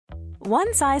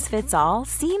One size fits all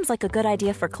seems like a good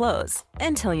idea for clothes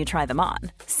until you try them on.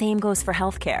 Same goes for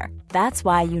healthcare. That's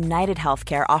why United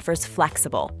Healthcare offers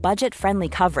flexible, budget-friendly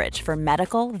coverage for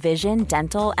medical, vision,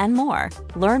 dental, and more.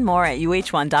 Learn more at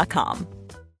uh1.com.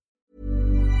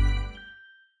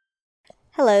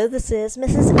 Hello, this is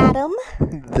Mrs. Adam.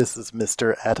 This is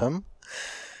Mr. Atom.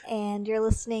 And you're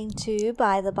listening to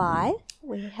By the By.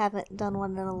 We haven't done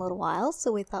one in a little while,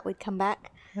 so we thought we'd come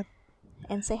back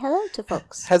and say hello to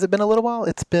folks. Has it been a little while?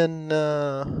 It's been,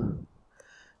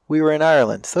 we were in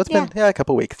Ireland, so it's been a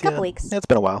couple weeks. Couple weeks. Yeah, it's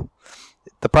been a while.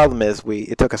 The problem is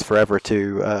it took us forever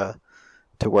to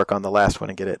work on the last one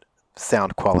and get it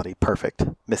sound quality perfect.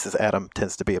 Mrs. Adam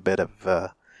tends to be a bit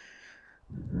of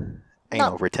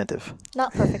anal retentive.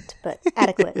 Not perfect, but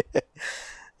adequate.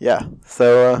 Yeah.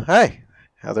 So, hi.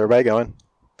 How's everybody going?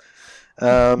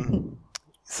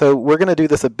 So we're going to do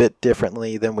this a bit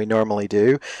differently than we normally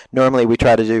do. Normally we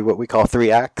try to do what we call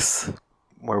 3 acts,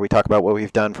 where we talk about what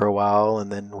we've done for a while,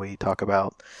 and then we talk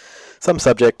about some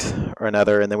subject or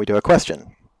another, and then we do a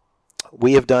question.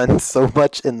 We have done so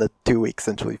much in the 2 weeks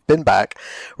since we've been back.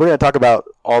 We're going to talk about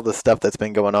all the stuff that's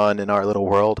been going on in our little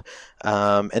world,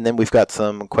 and then we've got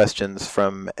some questions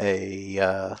from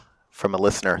a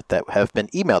listener that have been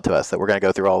emailed to us that we're going to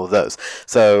go through all of those.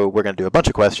 So we're going to do a bunch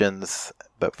of questions,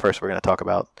 but first we're going to talk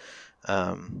about...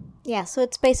 so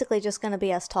it's basically just going to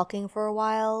be us talking for a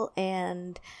while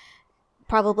and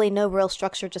probably no real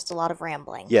structure, just a lot of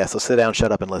rambling. Yeah, so sit down,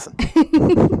 shut up, and listen.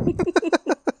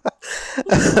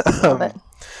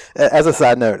 As a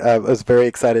side note, I was very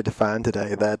excited to find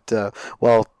today that,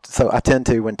 so I tend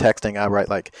to, when texting, I write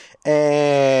like,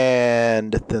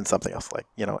 and then something else, like,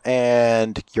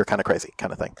 and you're kind of crazy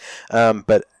kind of thing.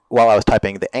 But while I was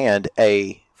typing the and,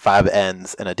 A, 5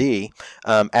 N's, and a D,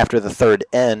 after the third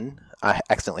N, I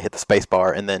accidentally hit the space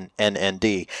bar and then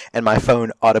NND, and my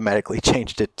phone automatically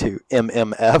changed it to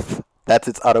MMF. That's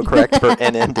its autocorrect for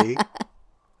NND.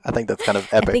 I think that's kind of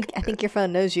epic. I think your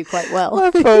phone knows you quite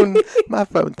well. My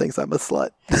phone thinks I'm a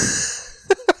slut.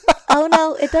 Oh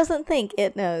no, it doesn't think,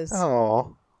 it knows.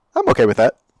 Oh, I'm okay with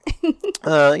that.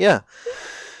 Yeah.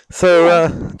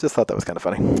 So, just thought that was kind of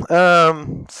funny.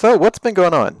 So what's been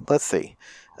going on? Let's see.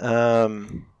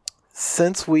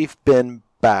 Since we've been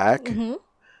back,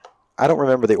 I don't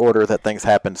remember the order that things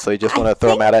happened, so you just want to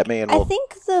throw them out at me? I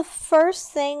think the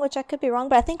first thing, which I could be wrong,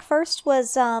 but I think first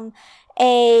was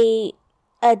a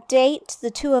date,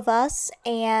 the two of us,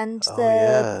 and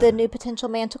the new potential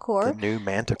Manticore. The new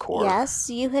Manticore. Yes,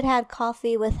 you had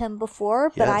coffee with him before,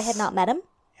 but I had not met him.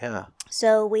 Yeah.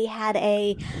 So we had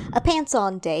a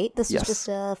pants-on date. This was just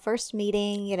a first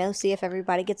meeting, see if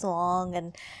everybody gets along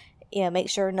and, make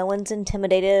sure no one's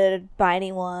intimidated by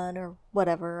anyone or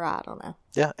whatever. I don't know.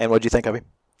 Yeah, and what'd you think of him?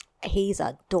 He's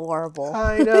adorable.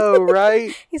 I know,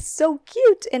 right? He's so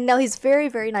cute. And no, he's very,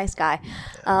 very nice guy.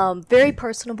 Very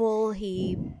personable.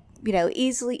 He,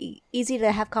 easy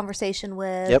to have conversation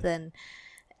with. Yep. And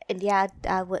yeah,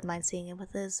 I wouldn't mind seeing him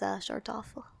with his shirt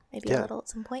off. Maybe a little at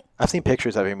some point. I've seen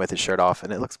pictures of him with his shirt off,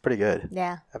 and it looks pretty good.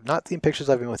 Yeah. I've not seen pictures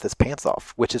of him with his pants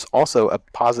off, which is also a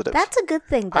positive. That's a good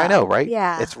thing, though. I know, right?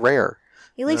 Yeah. It's rare.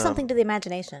 You leave something to the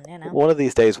imagination, One of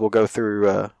these days we'll go through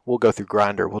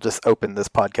Grindr. We'll just open this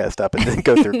podcast up and then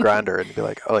go through Grindr and be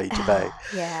like, oh, today.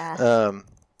 Yeah.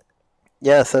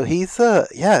 Yeah, so he's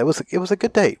it was a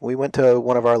good date. We went to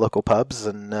one of our local pubs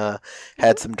and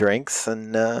had some drinks,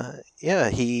 and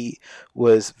he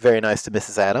was very nice to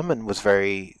Mrs. Adam and was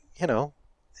very,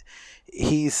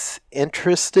 he's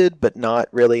interested but not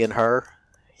really in her.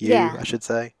 I should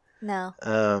say. No.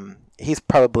 He's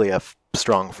probably a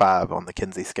strong 5 on the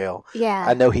Kinsey scale. Yeah.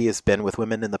 I know he has been with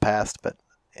women in the past, but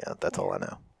that's all I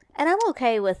know. And I'm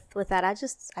okay with that. I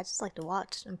just like to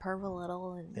watch and perv a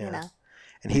little, and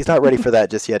And he's not ready for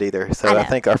that just yet either. So I I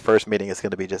think our first meeting is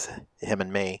going to be just him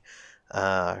and me.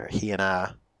 He and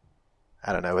I.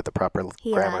 I don't know what the proper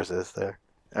grammars is there.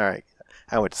 All right.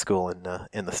 I went to school in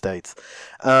the States.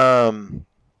 But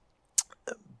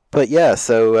yeah,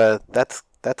 so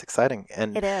that's exciting.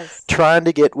 And it is. Trying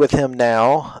to get with him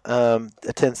now,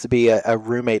 it tends to be a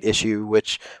roommate issue,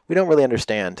 which we don't really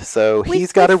understand. So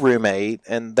he's got a roommate,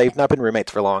 and they've not been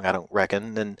roommates for long, I don't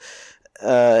reckon. And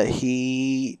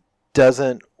he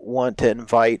doesn't want to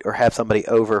invite or have somebody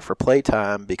over for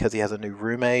playtime because he has a new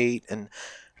roommate. And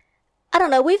I don't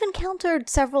know. We've encountered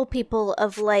several people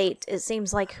of late, it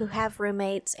seems like, who have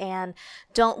roommates and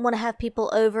don't want to have people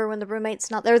over when the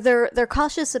roommate's not there. They're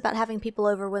cautious about having people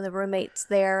over when the roommate's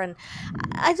there, and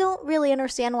I don't really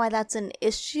understand why that's an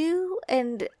issue.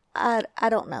 And I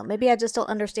don't know. Maybe I just don't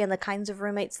understand the kinds of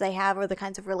roommates they have or the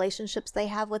kinds of relationships they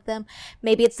have with them.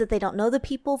 Maybe it's that they don't know the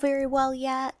people very well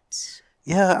yet.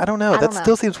 Yeah, I don't know. I That don't know.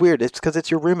 still seems weird. It's because it's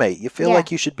your roommate. You feel Yeah.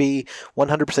 like you should be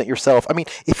 100% yourself. I mean,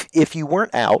 if you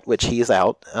weren't out, which he is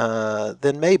out,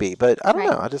 then maybe. But I don't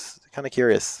Right. know. I'm just kind of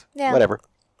curious. Yeah. Whatever.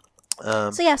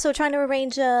 So yeah, so we're trying to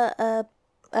arrange a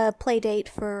play date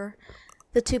for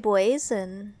the two boys,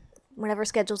 and whenever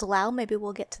schedules allow, maybe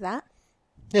we'll get to that.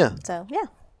 Yeah, So yeah.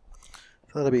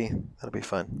 that'll be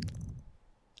fun.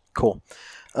 Cool.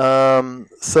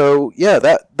 So yeah,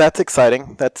 that's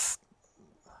exciting.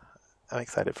 I'm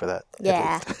excited for that. at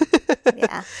Yeah. least.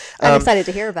 Yeah. I'm excited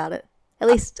to hear about it. At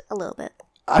least a little bit.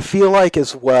 I feel like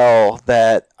as well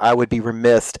that I would be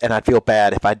remiss, and I'd feel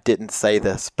bad if I didn't say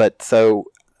this, but so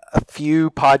a few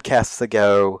podcasts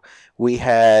ago, we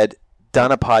had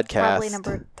done a podcast. Probably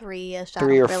number 3-ish. I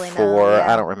 3 don't or really 4, know.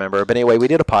 Yeah. I don't remember. But anyway, we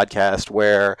did a podcast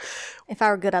where If I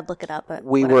were good, I'd look it up. But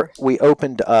we whatever. we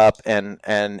opened up and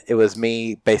it was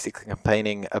me basically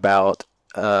complaining about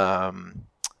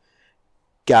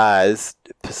guys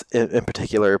in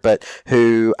particular, but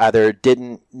who either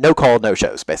didn't no call, no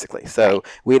shows basically. So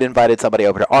we had invited somebody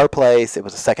over to our place. It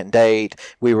was a second date.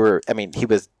 He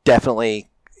was definitely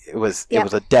it was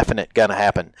a definite gonna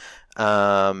happen.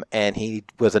 And he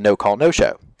was a no call, no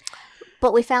show.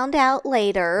 But we found out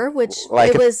later, which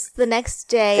Like it was the next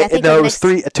day. I think no, the it was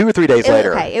next, 2 or 3 days It was-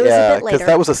 later. okay, it was a bit later. because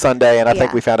that was a Sunday, and I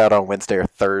think Yeah. we found out on Wednesday or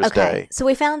Thursday. Okay, so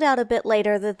we found out a bit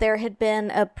later that there had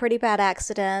been a pretty bad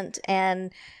accident,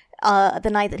 and the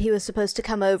night that he was supposed to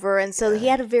come over, and so he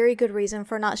had a very good reason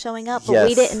for not showing up, but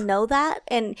we Yes. didn't know that,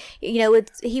 and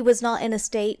he was not in a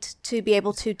state to be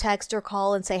able to text or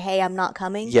call and say, "Hey, I'm not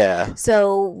coming." Yeah,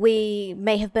 So we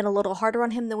may have been a little harder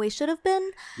on him than we should have been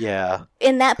yeah.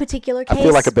 in that particular case. I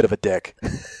feel like a bit of a dick.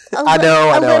 I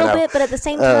know, little bit, but at the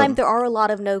same time, there are a lot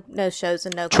of no shows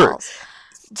and no True. calls.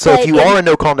 So But if you are a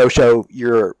no call, no show,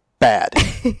 you're bad.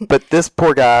 But this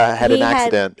poor guy had an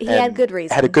accident. He and had good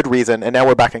reason. Had a good reason, and now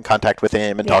we're back in contact with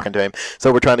him and Yeah. talking to him.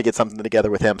 So we're trying to get something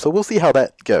together with him. So we'll see how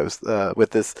that goes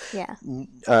with this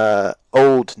Yeah.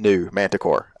 old new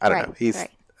Manticore. I don't Right, know. He's.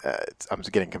 right. I'm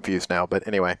just getting confused now, but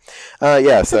anyway,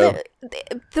 yeah. So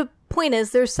The point is,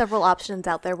 there's several options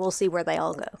out there. We'll see where they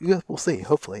all go. yeah, we'll see.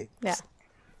 Hopefully, Yeah.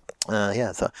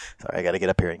 yeah. So sorry, I got to get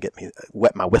up here and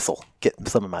wet my whistle, get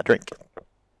some of my drink.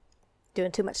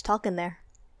 Doing too much talking there.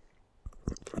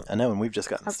 I know, and we've just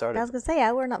gotten started. I was gonna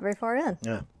say, we're not very far in.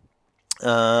 Yeah.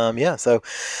 Yeah. So,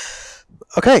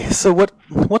 okay. So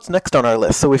what's next on our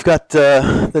list? So we've got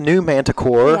the new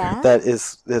Manticore Yeah. that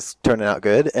is turning out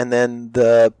good, and then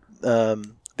the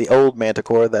old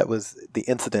Manticore that was the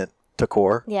incident to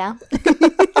core. Yeah.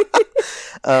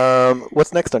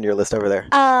 What's next on your list over there?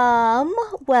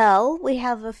 Well, we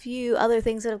have a few other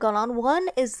things that have gone on. One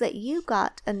is that you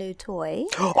got a new toy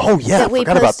Oh yeah, I that we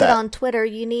forgot about posted that. on Twitter.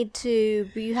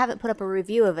 You haven't put up a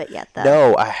review of it yet, though.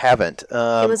 No, I haven't. It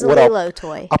was a what Lilo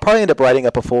toy. I'll probably end up writing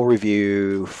up a full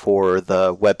review for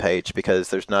the webpage because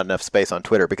there's not enough space on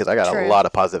Twitter because I got True. a lot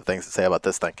of positive things to say about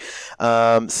this thing.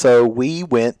 So we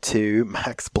went to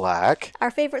Max Black.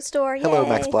 Our favorite store. Hello, Yay.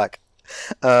 Max Black.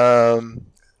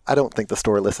 I don't think the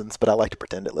store listens, but I like to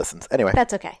pretend it listens. Anyway,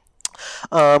 That's okay.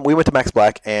 we went to Max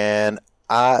Black, and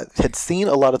I had seen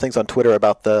a lot of things on Twitter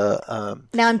about the.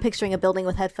 Now I'm picturing a building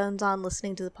with headphones on,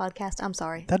 listening to the podcast. I'm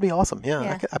sorry. That'd be awesome. Yeah,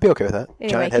 Yeah. I'd be okay with that. Anyway,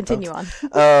 Giant headphones. continue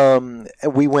on.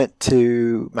 And we went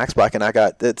to Max Black, and I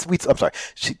got it's. I'm sorry.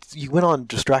 You went on,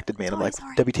 distracted me, and I'm like,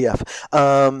 Sorry. WTF?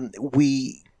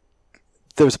 We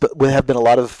have been a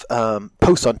lot of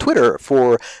posts on Twitter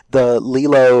for the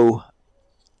Lilo.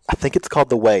 I think it's called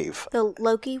the Wave. The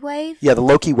Loki wave. Yeah, the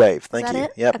Loki Wave. Thank that you.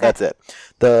 it? Yep, Okay. that's it.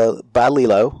 The by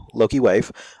Lilo Loki Wave.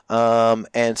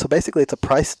 And so basically, it's a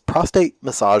prostate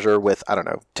massager with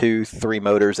 2-3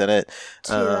 motors in it.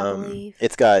 2, I believe.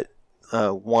 It's got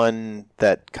one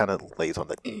that kind of lays on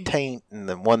the taint, and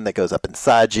then one that goes up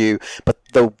inside you. But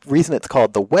the reason it's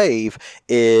called the Wave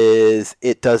is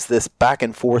it does this back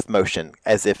and forth motion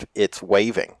as if it's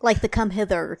waving. Like the come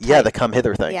hither. Yeah, type. the come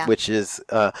hither thing, Yeah. which is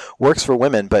works for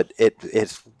women, but it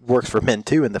works for men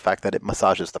too in the fact that it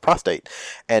massages the prostate,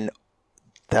 and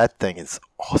that thing is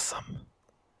awesome.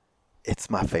 It's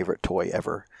my favorite toy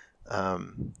ever.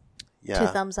 Yeah, 2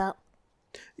 thumbs up.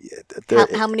 there-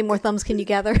 How many more thumbs can you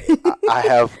gather? I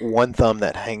have one thumb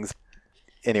that hangs.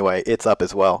 Anyway, it's up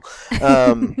as well.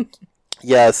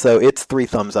 Yeah, so it's 3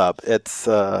 thumbs up. It's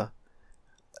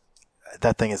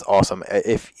that thing is awesome.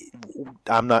 If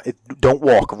don't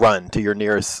walk, run to your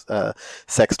nearest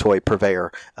sex toy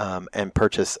purveyor and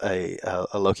purchase a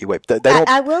Loki Wave. They don't.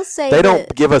 I will say They that,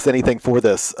 don't give us anything for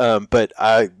this, but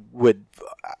I would.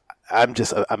 I'm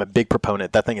a big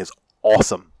proponent. That thing is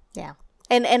awesome. Yeah.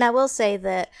 And I will say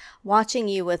that watching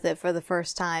you with it for the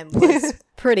first time was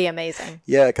pretty amazing.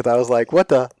 Yeah, because I was like, what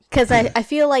the? Because I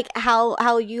feel like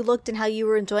how you looked and how you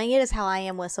were enjoying it is how I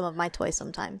am with some of my toys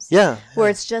sometimes. Yeah. Where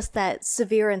it's just that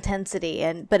severe intensity,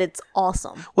 but it's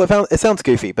awesome. Well, it sounds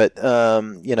goofy, but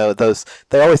those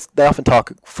they often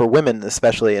talk for women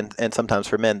especially, and sometimes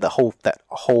for men, that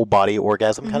whole body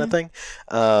orgasm kind of thing,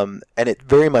 and it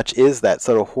very much is that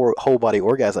sort of whole body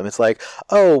orgasm. It's like,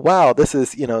 oh wow, this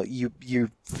is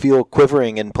you feel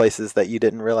quivering in places that you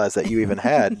didn't realize that you even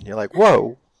had. And you're like,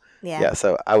 whoa. Yeah,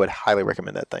 so I would highly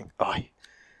recommend that thing. Oh,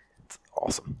 it's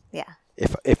awesome. Yeah.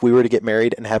 If we were to get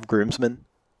married and have groomsmen,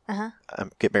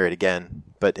 get married again.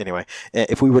 But anyway,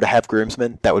 if we were to have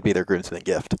groomsmen, that would be their groomsmen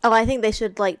gift. Oh, I think they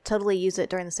should totally use it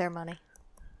during the ceremony.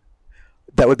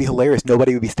 That would be hilarious.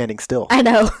 Nobody would be standing still. I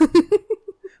know.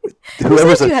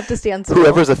 You have to stand still.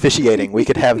 Whoever's officiating, we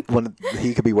could have one.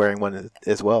 He could be wearing one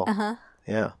as well.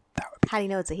 Yeah. That would be. How do you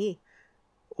know it's a he?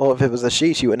 Well, if it was a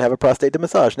she wouldn't have a prostate to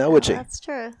massage now, would she? That's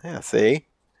true. Yeah, see?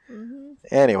 Mm-hmm.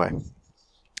 Anyway.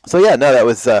 So, yeah, no, that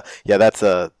was, that's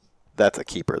a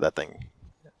keeper, that thing.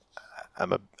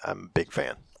 I'm a big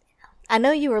fan. I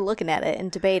know you were looking at it and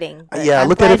debating. Yeah, I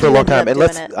looked at it for a long time. And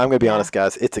I'm going to be honest,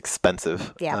 guys, it's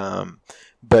expensive. Yeah.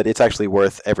 But it's actually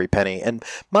worth every penny. And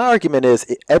my argument is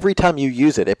every time you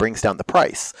use it, it brings down the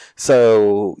price.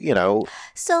 So,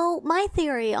 So my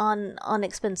theory on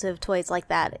expensive toys like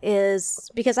that is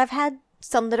because I've had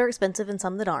some that are expensive and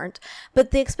some that aren't,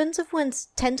 but the expensive ones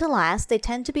tend to last. They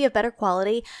tend to be of better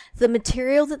quality. The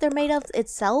material that they're made of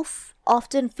itself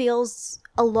often feels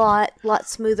a lot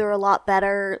smoother, a lot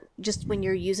better just when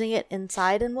you're using it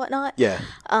inside and whatnot. Yeah.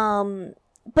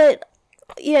 But,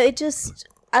 it just...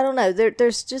 I don't know.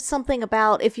 There's just something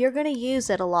about if you're going to use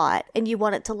it a lot and you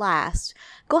want it to last,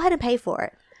 go ahead and pay for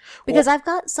it. Because I've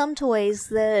got some toys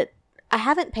that I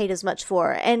haven't paid as much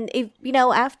for. And,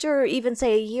 after even,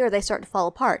 say, a year, they start to fall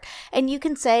apart. And you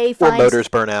can say... Or motors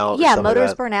burn out. Yeah,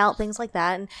 motors burn out, things like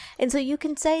that. And so you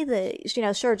can say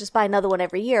that, sure, just buy another one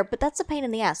every year. But that's a pain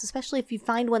in the ass, especially if you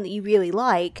find one that you really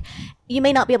like. You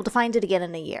may not be able to find it again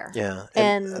in a year. Yeah.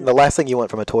 And the last thing you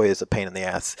want from a toy is a pain in the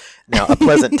ass. Now, a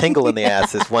pleasant tingle in the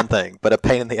ass is one thing, but a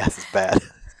pain in the ass is bad.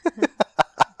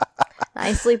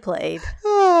 Nicely played.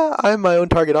 I'm my own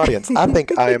target audience. I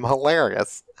think I am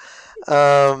hilarious.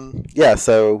 Yeah,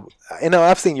 so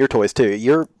I've seen your toys too.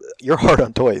 You're hard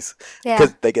on toys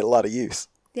because they get a lot of use.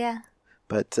 Yeah.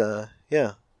 But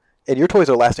yeah, and your toys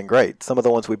are lasting great. Some of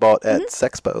the ones we bought at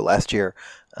Sexpo last year,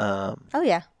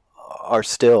 are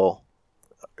still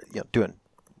doing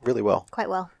really well. Quite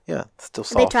well. Yeah, still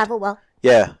soft. They travel well.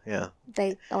 Yeah.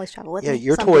 They always travel with me. Yeah,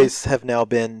 your toys have now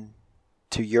been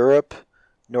to Europe,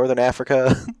 Northern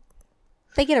Africa.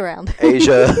 They get around.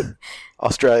 Asia,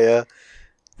 Australia.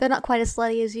 They're not quite as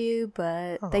slutty as you,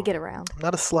 but they get around. I'm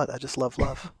not a slut. I just love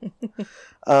love.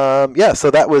 Yeah,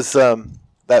 so that was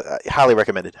that highly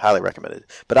recommended. Highly recommended.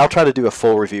 But I'll try to do a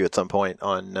full review at some point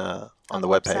on the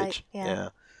webpage. Yeah.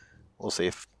 We'll see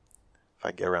if I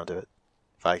can get around to it.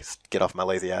 If I get off my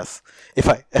lazy ass. If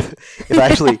I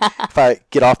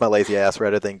get off my lazy ass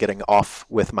rather than getting off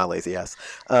with my lazy ass.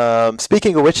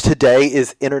 Speaking of which, today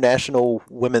is International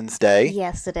Women's Day.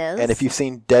 Yes, it is. And if you've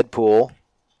seen Deadpool,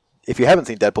 if you haven't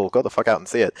seen Deadpool, go the fuck out and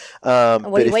see it. What are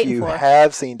you waiting for? If you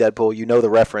have seen Deadpool, you know the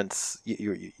reference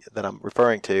that I'm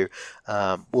referring to.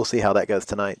 We'll see how that goes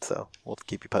tonight, so we'll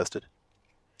keep you posted.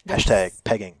 Yes. Hashtag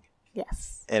pegging.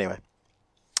 Yes. Anyway.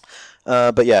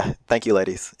 But yeah, thank you,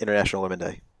 ladies. International Women's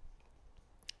Day.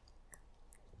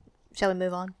 Shall we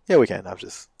move on? Yeah, we can. I was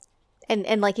just...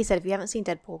 And like you said, if you haven't seen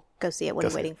Deadpool, go see it. What are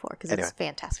you waiting for? Because it's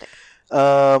fantastic.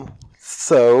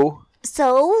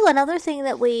 So another thing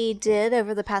that we did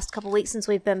over the past couple weeks since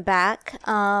we've been back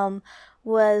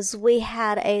was we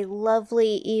had a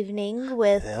lovely evening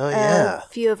with a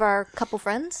few of our couple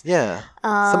friends. Yeah,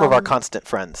 some of our constant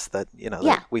friends that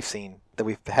that we've seen, that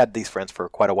we've had these friends for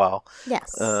quite a while.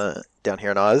 Yes, down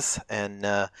here in Oz,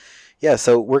 and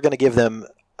so we're going to give them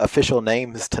official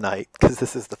names tonight because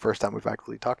this is the first time we've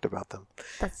actually talked about them.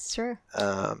 That's true.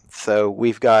 So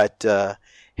we've got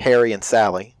Harry and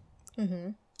Sally. Mm-hmm.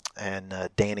 And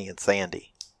Danny and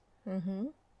Sandy. Mm-hmm.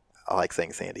 I like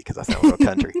saying Sandy because I sound real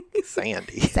country.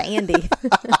 Sandy.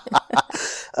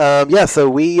 So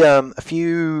we a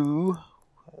few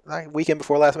weekend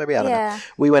before last, maybe, I don't know.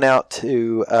 We went out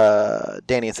to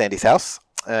Danny and Sandy's house,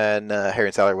 and Harry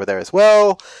and Sally were there as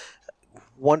well.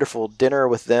 Wonderful dinner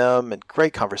with them and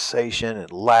great conversation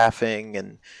and laughing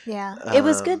and it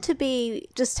was good to be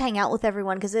just hang out with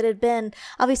everyone because it had been,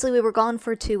 obviously we were gone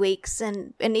for 2 weeks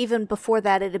and even before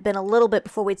that it had been a little bit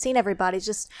before we'd seen everybody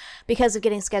just because of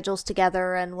getting schedules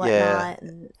together and whatnot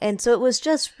and so it was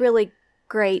just really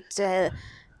great to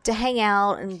to hang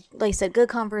out and, like I said, good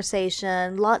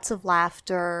conversation, lots of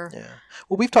laughter. Yeah.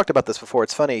 Well, we've talked about this before.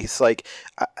 It's funny. It's like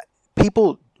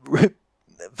people,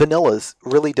 vanillas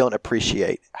really don't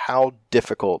appreciate how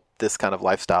difficult this kind of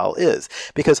lifestyle is,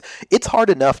 because it's hard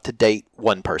enough to date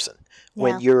one person.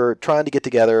 When you're trying to get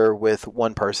together with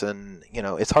one person,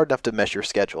 it's hard enough to mesh your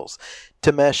schedules.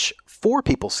 To mesh 4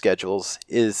 people's schedules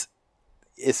it's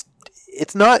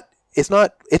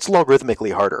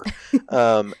logarithmically harder.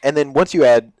 And then once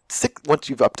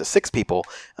you've up to 6 people,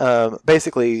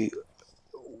 basically,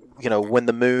 when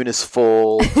the moon is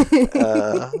full,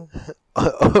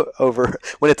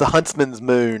 when it's a huntsman's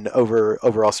moon over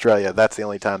Australia, that's the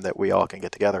only time that we all can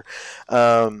get together.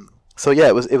 So yeah,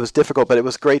 it was difficult, but it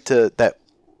was great that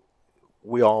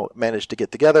we all managed to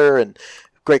get together and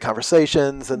great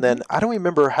conversations. And then I don't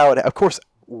remember how of course,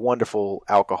 wonderful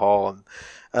alcohol,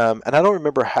 and I don't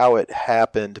remember how it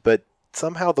happened, but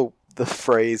somehow the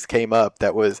phrase came up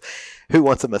that was, "Who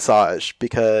wants a massage?"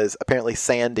 Because apparently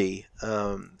Sandy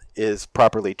is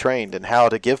properly trained in how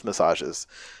to give massages.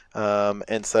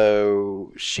 And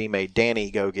so she made Danny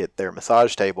go get their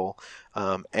massage table.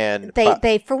 And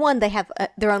they for one, they have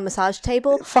their own massage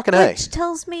table. Fucking which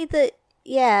tells me that,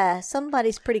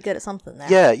 somebody's pretty good at something there.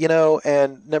 Yeah,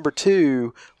 and number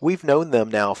 2, we've known them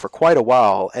now for quite a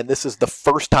while, and this is the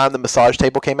first time the massage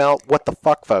table came out. What the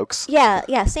fuck, folks?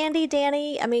 Yeah, Sandy,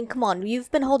 Danny, I mean, come on,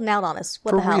 you've been holding out on us.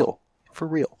 What the hell? For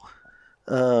real.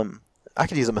 I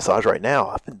could use a massage right now.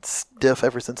 I've been stiff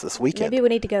ever since this weekend. Maybe we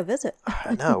need to go visit.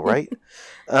 I know, right?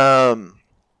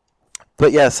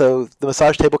 But yeah, so the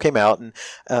massage table came out, and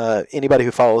anybody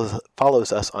who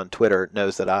follows us on Twitter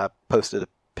knows that I posted a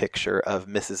picture of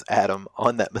Mrs. Adam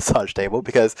on that massage table,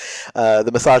 because the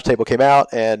massage table came out,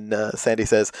 and Sandy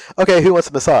says, "Okay, who wants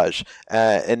a massage?"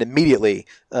 And immediately,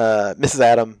 Mrs.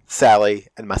 Adam, Sally,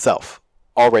 and myself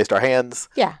all raised our hands.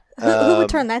 Yeah, who would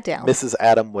turn that down? Mrs.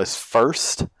 Adam was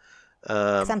first.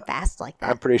 Because I'm fast like that.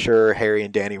 I'm pretty sure Harry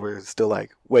and Danny were still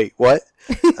like, "Wait, what?"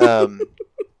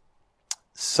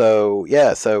 So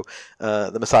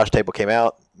the massage table came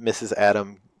out. Mrs.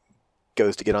 Adam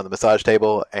goes to get on the massage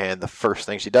table, and the first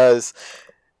thing she does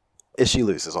is she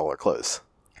loses all her clothes.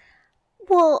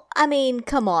 Well, I mean,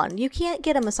 come on. You can't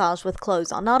get a massage with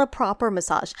clothes on. Not a proper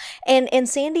massage. And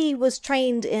Sandy was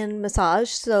trained in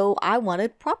massage, so I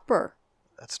wanted proper.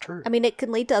 That's true. I mean, it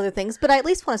can lead to other things, but I at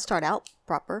least want to start out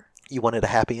proper. You wanted a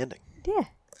happy ending. Yeah.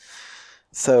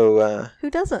 So who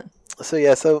doesn't? So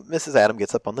Mrs. Adam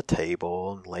gets up on the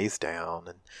table and lays down,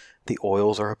 and the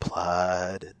oils are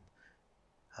applied, and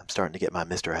I'm starting to get my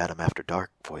Mr. Adam After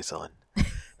Dark voice on.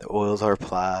 The oils are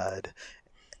applied,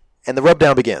 and the rub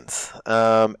down begins.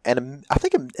 And I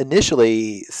think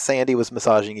initially Sandy was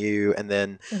massaging you, and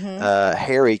then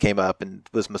Harry came up and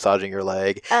was massaging your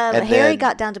leg. And Harry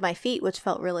got down to my feet, which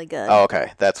felt really good. Oh,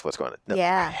 okay. That's what's going on. No,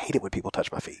 yeah. I hate it when people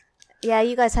touch my feet. Yeah,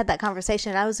 you guys had that conversation,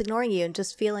 and I was ignoring you and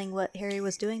just feeling what Harry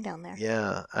was doing down there.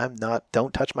 Yeah, I'm not.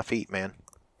 Don't touch my feet, man.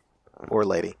 Or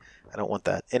lady. I don't want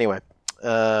that. Anyway.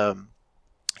 So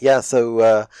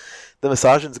the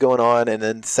massaging's going on, and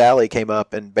then Sally came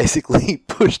up and basically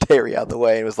pushed Harry out of the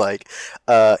way and was like,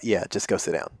 just go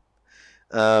sit down.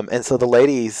 And so the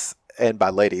ladies, and by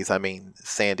ladies I mean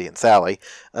Sandy and Sally,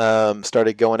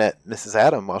 started going at Mrs.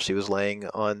 Adam while she was laying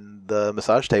on the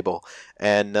massage table.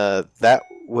 And that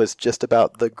was just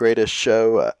about the greatest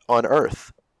show on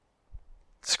earth.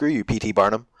 Screw you, P.T.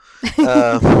 Barnum.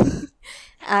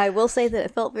 I will say that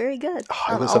it felt very good.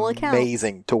 It was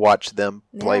amazing to watch them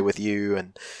play with you,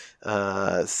 and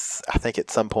I think at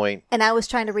some point... And I was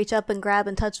trying to reach up and grab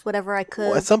and touch whatever I could.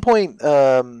 Well, at some point,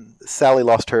 Sally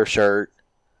lost her shirt.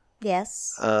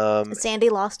 Yes. Sandy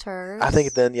lost hers. I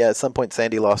think then, at some point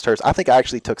Sandy lost hers. I think I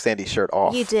actually took Sandy's shirt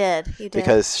off. You did.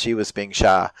 Because she was being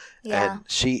shy. Yeah. And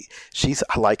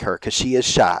I like her because she is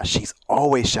shy. She's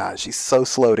always shy. She's so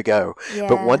slow to go. Yeah.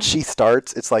 But once she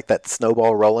starts, it's like that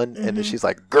snowball rolling, and then she's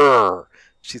like, grrr.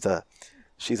 She's a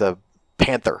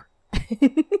panther.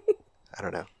 I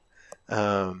don't know.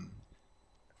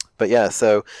 But yeah,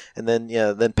 so, and then,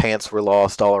 then pants were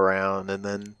lost all around, and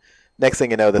then next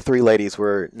thing you know, the 3 ladies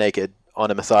were naked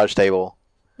on a massage table.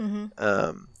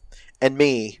 And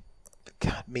me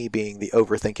being the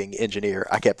overthinking engineer,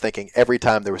 I kept thinking every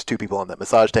time there was 2 people on that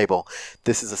massage table,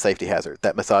 this is a safety hazard.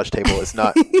 That massage table is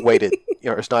not weighted,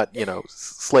 it's not,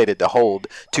 slated to hold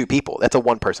 2 people. That's a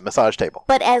 1-person massage table.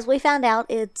 But as we found out,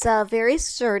 it's very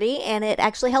sturdy, and it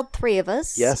actually held 3 of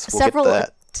us. Yes, we'll several get to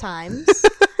that. times.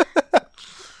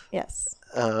 Yes.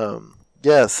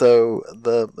 So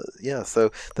the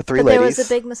 3 but ladies. There was a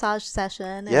big massage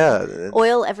session. And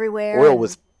oil everywhere. Oil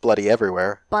was bloody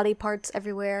everywhere. Body parts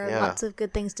everywhere. Yeah. Lots of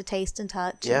good things to taste and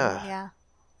touch. Yeah.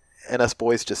 and us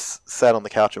boys just sat on the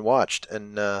couch and watched.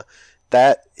 And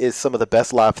that is some of the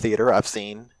best live theater I've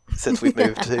seen since we've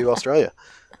moved to Australia.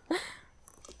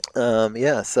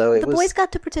 Yeah, so the boys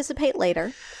got to participate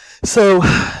later. So,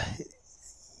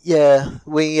 yeah,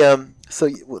 so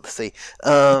let's see.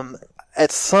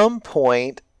 At some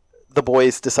point, the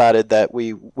boys decided that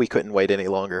we couldn't wait any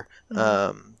longer.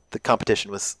 The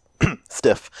competition was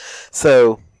stiff.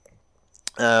 So,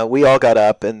 we all got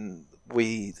up and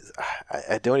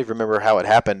I don't even remember how it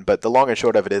happened, but the long and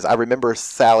short of it is I remember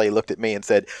Sally looked at me and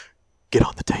said, "Get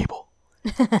on the table."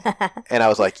 And I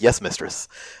was like, "Yes, mistress."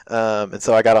 And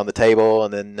so I got on the table,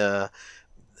 and then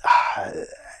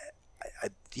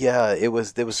it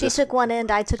was she took one end,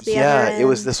 I took the other yeah, end. it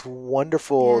was this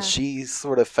wonderful she's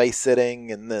sort of face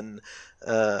sitting, and then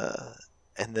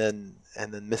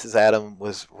Mrs. Adam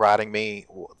was riding me.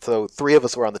 So 3 of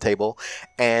us were on the table,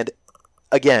 and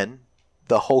again,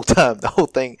 the whole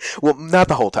thing, well, not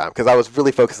the whole time, because I was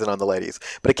really focusing on the ladies,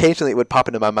 but occasionally it would pop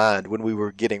into my mind when we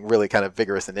were getting really kind of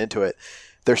vigorous and into it.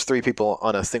 There's 3 people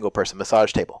on a single person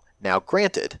massage table. Now,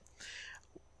 granted,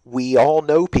 we all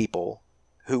know people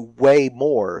who weigh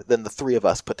more than the 3 of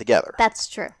us put together. That's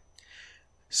true.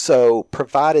 So,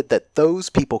 provided that those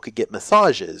people could get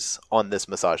massages on this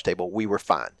massage table, we were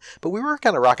fine. But we were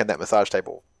kind of rocking that massage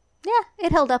table. Yeah,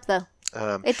 it held up, though.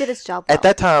 It did its job well. At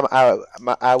that time,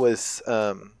 I was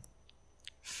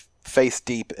face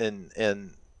deep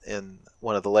in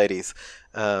one of the ladies.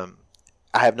 I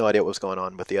have no idea what was going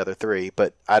on with the other 3,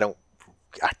 but I don't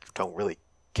really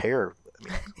care.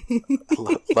 I mean,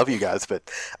 I love you guys, but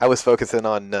I was focusing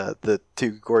on the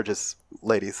 2 gorgeous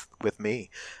ladies with me.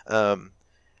 And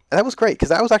that was great, because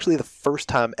that was actually the first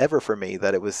time ever for me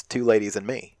that it was 2 ladies and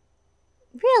me.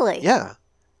 Really? Yeah.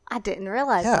 I didn't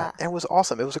realize that. Yeah, it was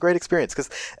awesome. It was a great experience, because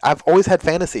I've always had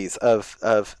fantasies of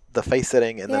the face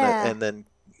sitting and then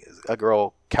a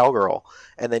girl, cowgirl,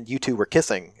 and then you 2 were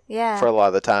kissing for a lot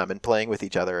of the time and playing with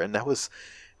each other, and it was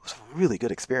a really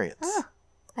good experience. Oh,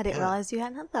 I didn't realize you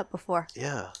hadn't had that before.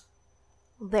 Yeah.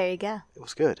 Well, there you go. It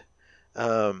was good.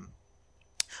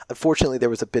 Unfortunately, there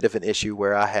was a bit of an issue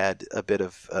where I had a bit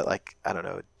of, a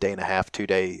day and a half, 2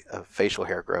 day of facial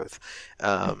hair growth.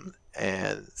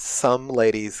 And some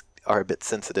ladies are a bit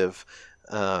sensitive,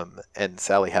 and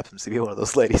Sally happens to be one of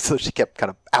those ladies, so she kept kind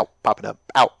of out, popping up.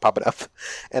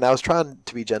 And I was trying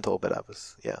to be gentle, but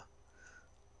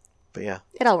But yeah.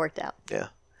 It all worked out. Yeah.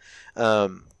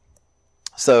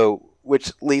 So,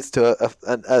 which leads to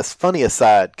a funny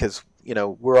aside, because,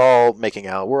 we're all making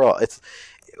out. We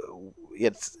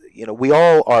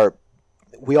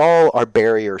all are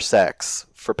barrier sex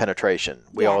for penetration.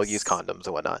 We all use condoms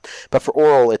and whatnot. But for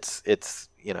oral, it's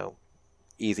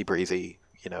easy breezy.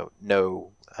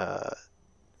 No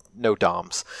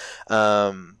DOMs.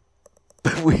 But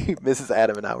Mrs.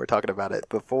 Adam and I were talking about it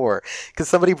before, because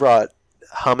somebody brought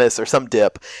hummus or some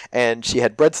dip, and she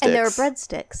had breadsticks. And there were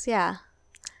breadsticks, yeah.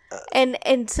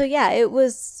 And so, it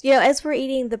was, as we're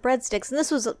eating the breadsticks, and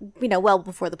this was, well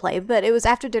before the play, but it was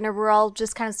after dinner. We're all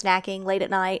just kind of snacking late at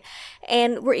night,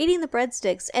 and we're eating the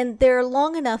breadsticks, and they're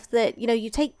long enough that, you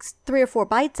take 3 or 4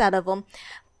 bites out of them.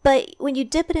 But when you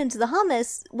dip it into the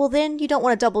hummus, well, then you don't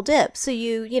want to double dip. So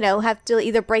you have to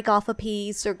either break off a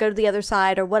piece or go to the other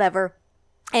side or whatever.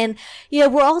 And,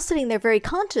 we're all sitting there very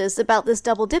conscious about this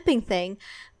double dipping thing.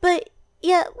 But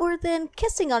yet we're then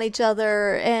kissing on each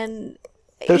other, and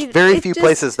there's very few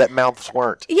places that mouths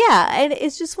weren't. Yeah, and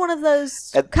it's just one of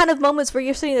those kind of moments where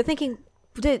you're sitting there thinking,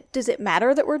 does it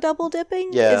matter that we're double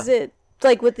dipping? Yeah. Is it,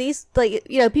 like, with these,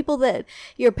 people that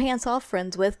you're pants off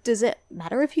friends with, does it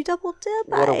matter if you double dip?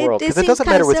 What a world. Because it doesn't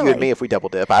matter with you and me if we double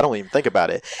dip. I don't even think about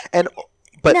it.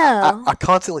 But no. I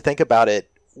constantly think about it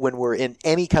when we're in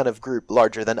any kind of group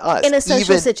larger than us. In a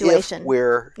social situation. If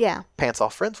we're pants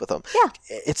off friends with them. Yeah.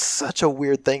 It's such a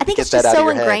weird thing to get that out of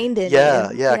your head. I think it's so ingrained in you.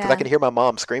 Yeah, because I can hear my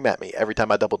mom scream at me every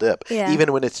time I double dip. Yeah.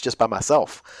 Even when it's just by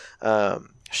myself.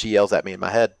 She yells at me in my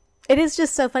head. It is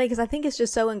just so funny, because I think it's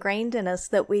just so ingrained in us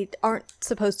that we aren't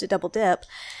supposed to double dip.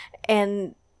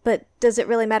 But does it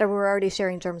really matter? We're already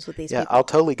sharing germs with these people. Yeah, I'll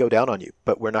totally go down on you,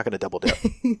 but we're not going to double dip.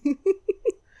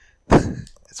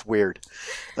 It's weird.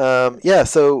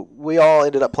 So we all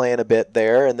ended up playing a bit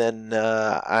there, and then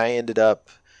I ended up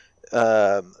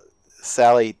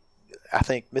Sally, I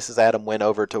think Mrs. Adam went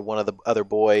over to one of the other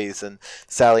boys, and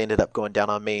Sally ended up going down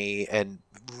on me and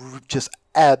just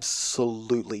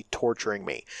absolutely torturing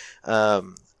me,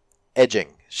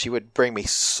 edging. She would bring me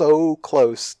so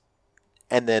close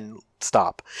and then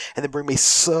stop, and then bring me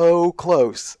so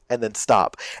close and then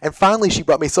stop, and finally she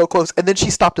brought me so close and then she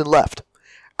stopped and left.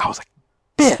 I was like,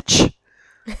 bitch.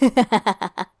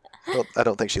 Well, I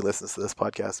don't think she listens to this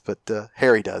podcast, but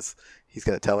Harry does. He's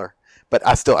going to tell her. But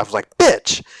I was like,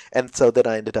 bitch! And so then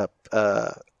I ended up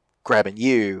grabbing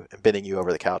you and bending you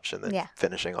over the couch and then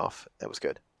finishing off. That was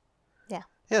good. Yeah.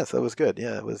 Yeah, so it was good.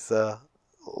 Yeah, it was a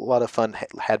lot of fun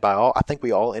had by all. I think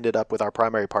we all ended up with our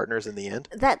primary partners in the end.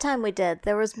 That time we did.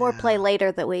 There was more play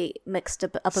later that we mixed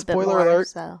up a bit more. Spoiler alert.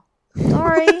 So.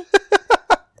 Sorry.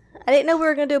 I didn't know we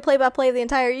were going to do a play-by-play the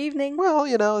entire evening. Well,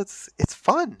 it's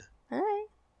fun. All right.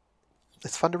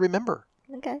 It's fun to remember.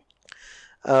 Okay.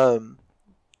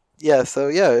 Yeah, so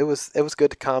it was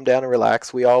good to calm down and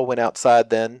relax. We all went outside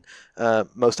then.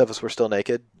 Most of us were still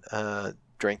naked,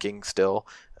 drinking still.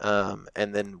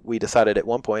 And then we decided at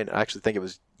one point, I actually think it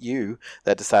was you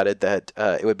that decided that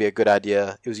it would be a good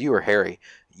idea. It was you or Harry.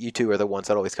 You two are the ones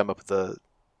that always come up with the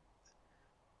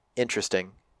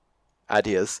interesting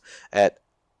ideas at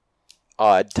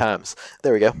odd times.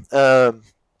 There we go.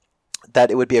 That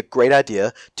it would be a great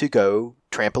idea to go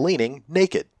trampolining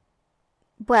naked.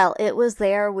 Well, it was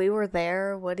there. We were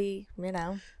there.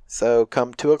 So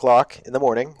come 2 o'clock in the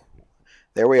morning,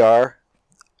 there we are,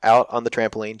 out on the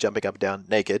trampoline, jumping up and down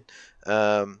naked.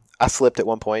 I slipped at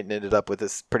one point and ended up with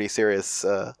this pretty serious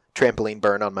trampoline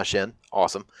burn on my shin.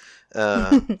 Awesome.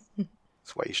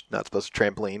 That's why you're not supposed to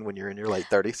trampoline when you're in your late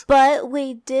 30s. But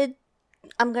we did,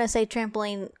 I'm going to say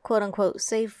trampoline, quote unquote,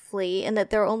 safely, and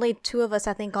that there were only 2 of us,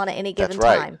 I think, on at any given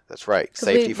time. That's right.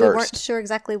 Safety first. We weren't sure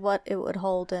exactly what it would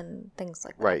hold and things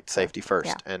like that. Right. Safety first.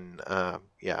 Yeah. And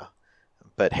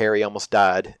but Harry almost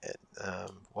died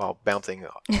while bouncing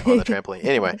on the trampoline.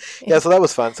 Anyway, so that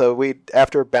was fun. So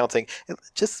after bouncing,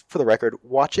 just for the record,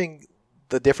 watching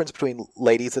the difference between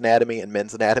ladies' anatomy and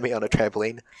men's anatomy on a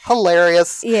trampoline,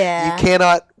 hilarious. Yeah. You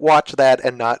cannot watch that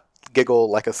and not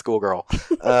giggle like a schoolgirl.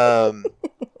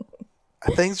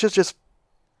 Things just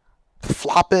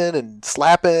flopping and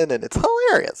slapping, and it's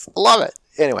hilarious. I love it.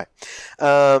 Anyway,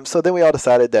 so then we all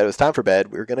decided that it was time for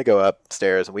bed. We were going to go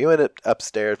upstairs, and we went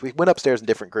upstairs. We went upstairs in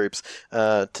different groups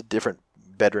to different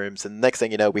bedrooms, and the next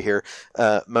thing you know, we hear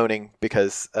moaning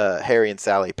because Harry and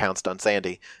Sally pounced on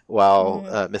Sandy while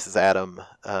Mrs. Adam,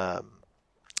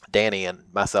 Danny, and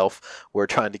myself were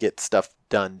trying to get stuff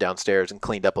done downstairs and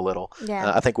cleaned up a little.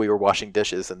 Yeah. I think we were washing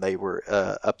dishes, and they were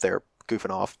up there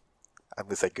goofing off. I'm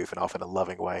going to say goofing off in a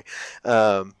loving way.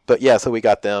 But yeah, so we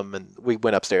got them, and we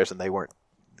went upstairs, and they weren't.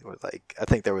 It was like, I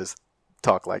think there was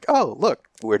talk like, oh, look,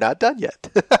 we're not done yet.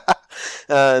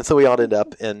 And so we all ended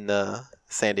up in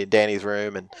Sandy and Danny's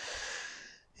room. And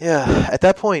yeah, at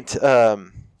that point, I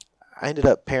ended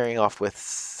up pairing off with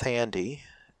Sandy.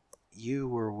 You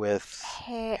were with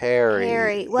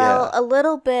Harry. Well, yeah. a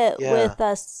little bit with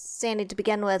Sandy to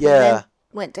begin with, and then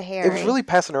went to Harry. It was really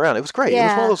passing around. It was great. Yeah, it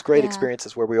was one of those great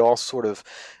experiences where we all sort of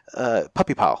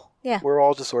puppy pile. Yeah. We're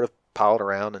all just sort of piled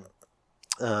around. And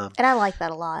I like that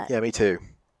a lot. Yeah, me too.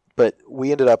 But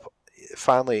we ended up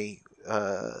finally,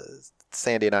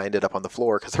 Sandy and I ended up on the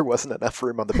floor because there wasn't enough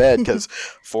room on the bed because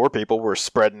 4 people were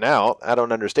spreading out. I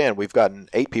don't understand. We've gotten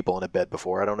 8 people in a bed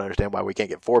before. I don't understand why we can't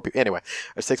get 4 people. Anyway,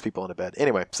 or 6 people in a bed.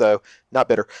 Anyway, so not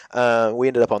bitter. We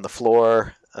ended up on the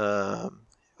floor. It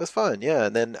was fun, yeah.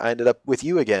 And then I ended up with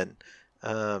you again.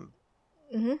 At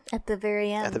the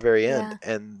very end. At the very end.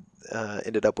 Yeah. And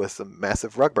ended up with some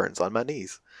massive rug burns on my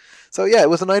knees. So yeah, it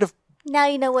was a night of... Now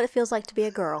you know what it feels like to be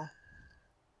a girl.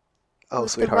 Oh,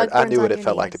 sweetheart, I knew what it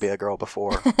felt like to be a girl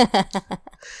before.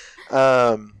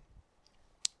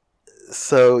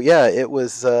 So yeah, it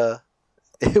was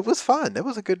fun. It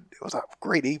was a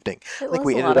great evening. I think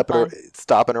we ended up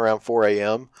stopping around 4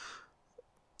 a.m.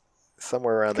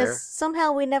 somewhere around there. Because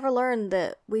somehow we never learned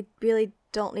that we really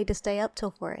don't need to stay up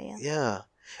till 4 a.m. Yeah,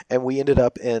 and we ended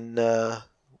up in a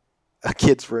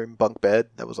kid's room bunk bed.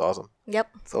 That was awesome. Yep.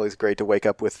 It's always great to wake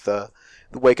up the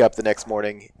next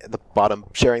morning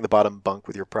sharing the bottom bunk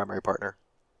with your primary partner.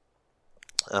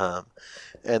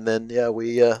 And then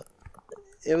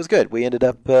it was good. We ended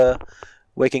up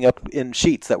waking up in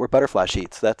sheets that were butterfly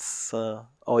sheets. That's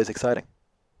always exciting.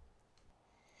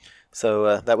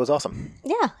 So that was awesome.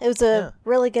 Yeah, it was a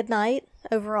really good night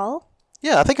overall.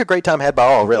 Yeah, I think a great time had by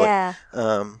all, really. Yeah.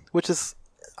 Which is,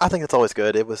 I think it's always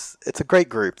good. It's a great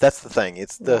group. That's the thing.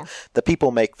 It's the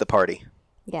people make the party.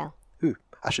 Yeah. Ooh,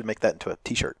 I should make that into a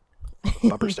T-shirt,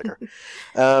 bumper sticker.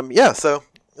 So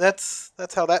that's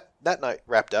how that night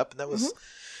wrapped up, and that was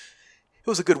it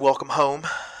was a good welcome home.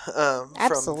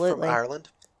 Absolutely. From Ireland.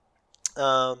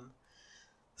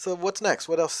 So what's next?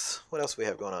 What else we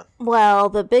have going on? Well,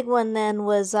 the big one then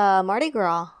was Mardi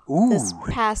Gras this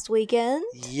past weekend.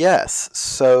 Yes.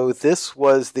 So this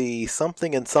was the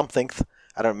something and something.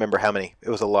 I don't remember how many. It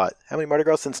was a lot. How many Mardi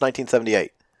Gras since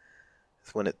 1978?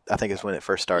 I think is when it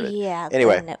first started. Yeah.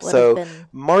 Anyway, so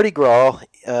Mardi Gras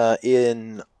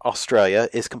in Australia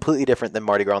is completely different than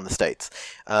Mardi Gras in the States.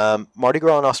 Mardi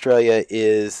Gras in Australia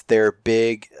is their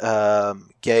big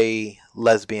gay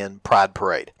lesbian pride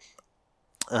parade.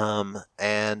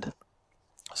 And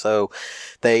so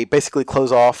they basically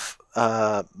close off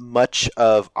much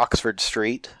of Oxford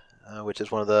Street, which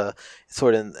is one of the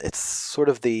it's sort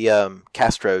of the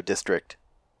Castro district.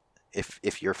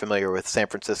 If you're familiar with San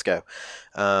Francisco,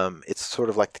 it's sort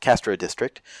of like the Castro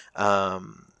district,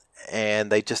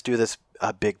 and they just do this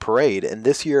big parade. And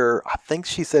this year, I think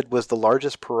she said was the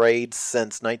largest parade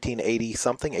since 1980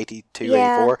 something, 82,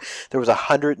 84. There was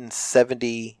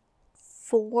 170.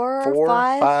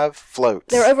 Five floats.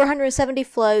 There are over 170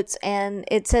 floats, and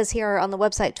it says here on the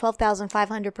website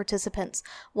 12,500 participants.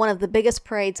 One of the biggest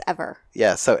parades ever.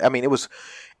 Yeah, so I mean, it was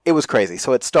crazy.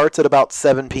 So it starts at about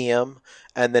 7 p.m.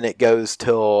 and then it goes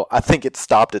till I think it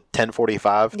stopped at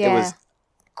 10:45. Yeah. It was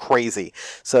crazy.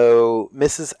 So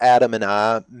Mrs. Adam and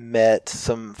I met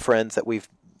some friends that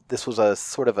this was a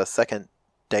sort of a second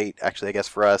date, actually, I guess,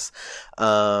 for us.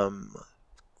 The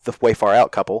Way Far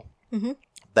Out couple. Mm-hmm.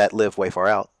 That live way far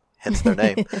out, hence their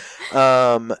name.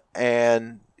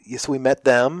 And yes, we met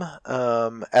them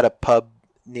at a pub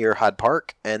near Hyde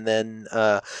Park, and then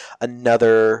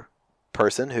another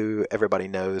person who everybody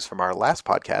knows from our last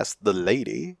podcast, the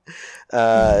lady,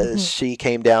 she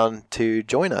came down to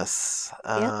join us.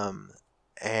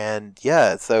 And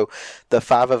yeah, so the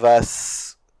five of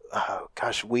us,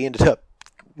 we ended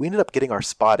up getting our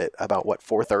spot at about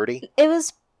 4:30. It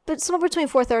was. But somewhere between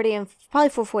 4:30 and probably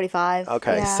 4:45.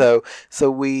 Okay, yeah.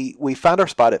 so we found our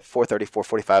spot at 4:30,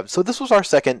 4:45. So this was our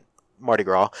second Mardi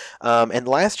Gras. And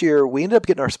last year we ended up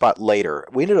getting our spot later.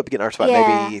 We ended up getting our spot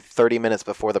maybe 30 minutes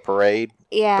before the parade.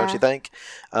 Yeah. Don't you think?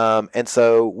 And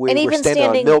so we were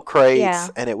standing on milk crates,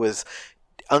 and it was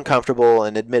uncomfortable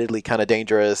and admittedly kind of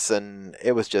dangerous, and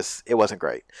it wasn't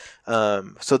great.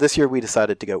 So this year we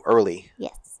decided to go early.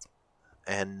 Yes.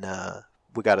 And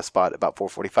we got a spot about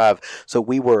 4:45, so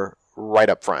we were right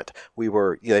up front. We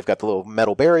were, they've got the little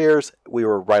metal barriers. We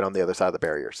were right on the other side of the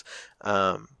barriers,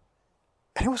 and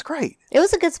it was great. It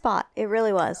was a good spot. It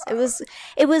really was. It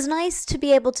was nice to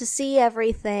be able to see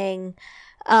everything,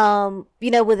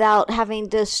 without having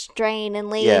to strain and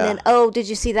lean. Yeah. And oh, did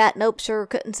you see that? Nope, sure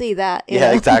couldn't see that.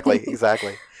 Yeah, exactly.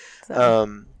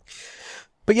 So.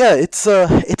 But yeah, it's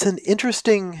an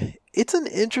interesting. It's an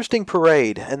interesting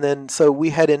parade, and then so we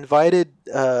had invited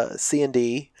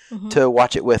C&D to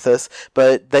watch it with us,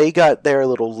 but they got there a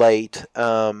little late,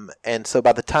 and so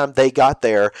by the time they got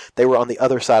there, they were on the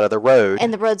other side of the road,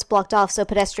 and the road's blocked off, so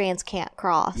pedestrians can't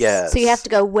cross. Yes, so you have to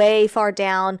go way far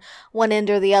down one end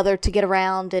or the other to get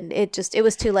around, and it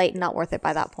was too late and not worth it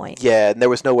by that point. Yeah, and there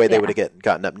was no way they would have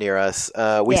gotten up near us.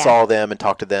 We saw them and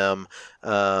talked to them.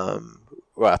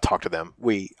 Well, I talked to them.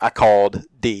 I called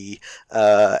Dee,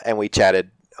 and we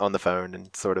chatted on the phone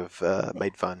and sort of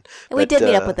made fun. And we did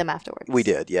meet up with them afterwards. We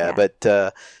did, yeah.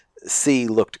 But C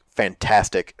looked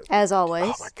fantastic. As always.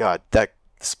 Oh, my God. That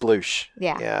sploosh.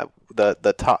 Yeah. Yeah.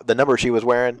 The number she was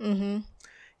wearing,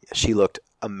 she looked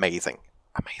amazing.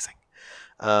 Amazing.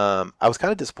 I was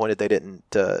kind of disappointed they didn't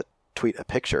tweet a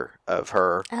picture of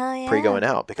her pre going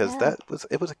out, because that was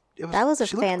a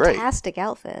fantastic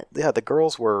outfit. Yeah, the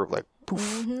girls were like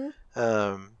poof.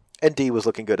 And Dee was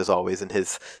looking good as always in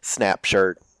his snap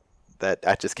shirt that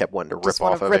I just kept wanting to rip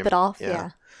off of him. Rip it off,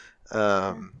 yeah.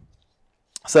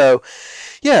 So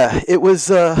yeah, it was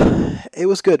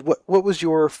good. What was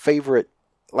your favorite?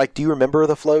 Like, do you remember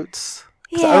the floats?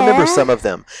 Yeah. I remember some of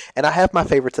them, and I have my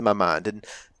favorites in my mind. And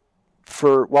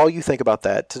while you think about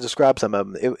that, to describe some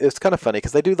of them, it's kind of funny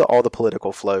because they do all the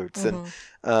political floats, and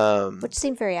which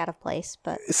seem very out of place,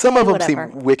 but some of them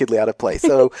seem wickedly out of place.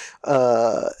 So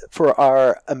for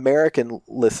our American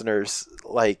listeners,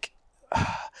 like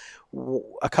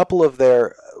a couple of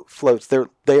their floats, their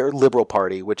Liberal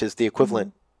Party, which is the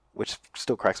equivalent, which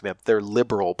still cracks me up. Their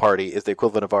Liberal Party is the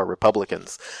equivalent of our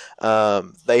Republicans.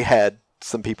 They had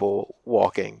some people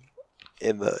walking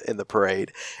in the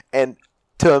parade, and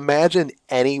to imagine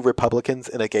any Republicans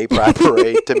in a gay pride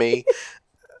parade, to me,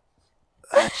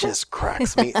 that just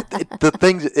cracks me.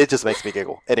 It just makes me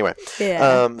giggle. Anyway,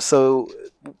 so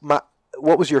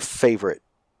what was your favorite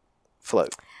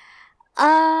float?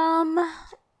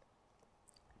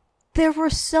 There were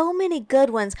so many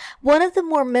good ones. One of the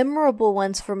more memorable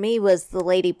ones for me was the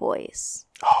Ladyboys.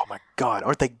 Oh my God,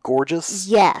 aren't they gorgeous?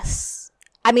 Yes.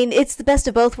 I mean, it's the best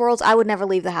of both worlds. I would never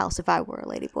leave the house if I were a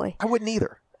Ladyboy. I wouldn't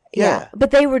either. Yeah.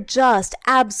 But they were just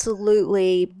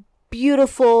absolutely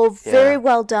beautiful, very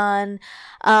well done.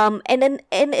 And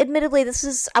admittedly, this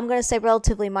is, I'm going to say,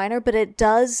 relatively minor, but it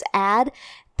does add.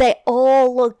 They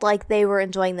all looked like they were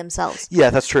enjoying themselves.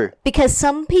 Yeah, that's true. Because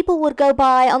some people would go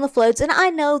by on the floats, and I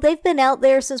know they've been out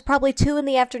there since probably 2 in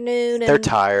the afternoon. And they're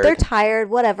tired. They're tired,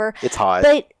 whatever. It's hot.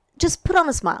 But just put on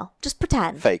a smile. Just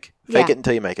pretend. Fake it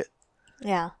until you make it.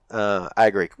 Yeah. I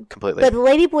agree completely. But the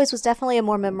Ladyboys was definitely a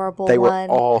more memorable they one. They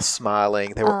were all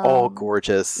smiling. They were all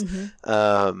gorgeous.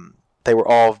 Mm-hmm. They were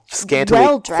all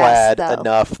scantily clad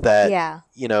enough that,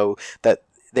 you know, that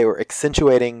they were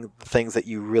accentuating things that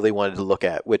you really wanted to look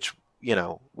at, which, you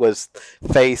know, was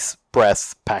face,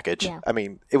 breasts, package. Yeah. I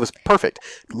mean, it was perfect.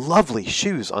 Lovely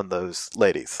shoes on those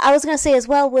ladies. I was going to say as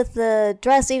well with the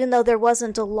dress, even though there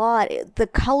wasn't a lot, the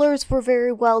colors were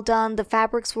very well done. The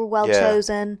fabrics were well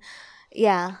chosen.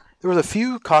 Yeah. There was a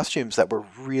few costumes that were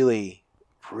really,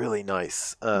 really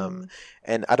nice. And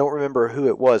I don't remember who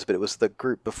it was, but it was the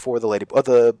group before the lady,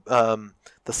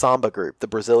 the samba group, the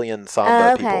Brazilian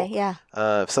samba people. Yeah.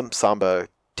 Some samba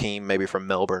team, maybe from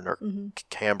Melbourne or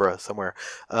Canberra somewhere.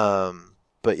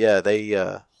 But yeah,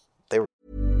 they were.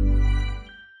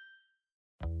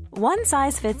 One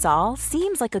size fits all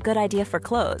seems like a good idea for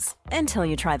clothes until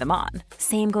you try them on.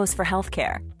 Same goes for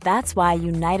healthcare. That's why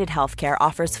United Healthcare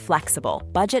offers flexible,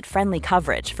 budget-friendly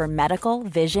coverage for medical,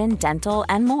 vision, dental,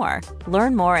 and more.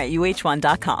 Learn more at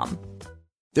uh1.com.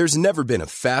 There's never been a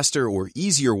faster or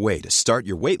easier way to start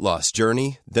your weight loss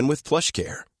journey than with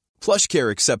PlushCare. PlushCare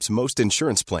accepts most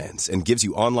insurance plans and gives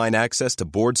you online access to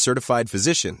board-certified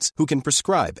physicians who can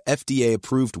prescribe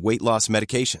FDA-approved weight loss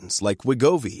medications like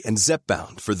Wegovy and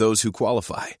Zepbound for those who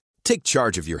qualify. Take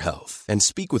charge of your health and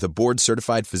speak with a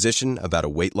board-certified physician about a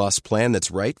weight loss plan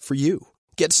that's right for you.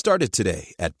 Get started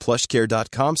today at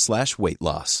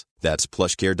plushcare.com/weight-loss. That's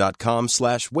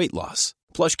plushcare.com/weight-loss.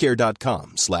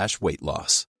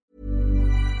 plushcare.com/weight-loss.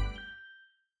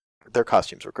 Their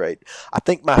costumes were great. I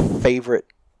think my favorite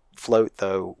float,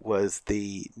 though, was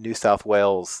the New South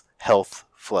Wales health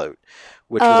float,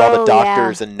 which was all the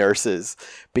doctors and nurses,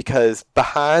 because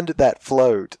behind that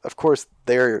float, of course,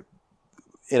 they're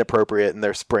inappropriate and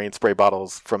they're spraying spray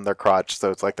bottles from their crotch,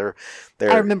 so it's like they're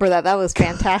I remember that was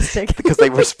fantastic. because they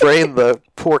were spraying the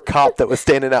poor cop that was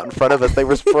standing out in front of us. They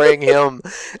were spraying him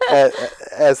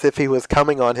as if he was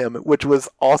coming on him, which was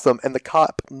awesome, and the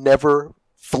cop never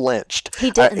flinched. He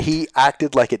didn't. He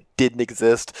acted like it didn't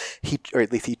exist. Or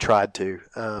at least he tried to,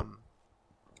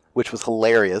 which was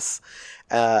hilarious.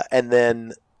 And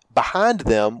then behind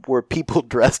them were people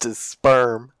dressed as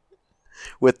sperm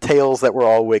with tails that were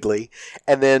all wiggly.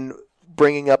 And then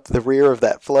bringing up the rear of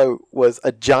that float was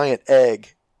a giant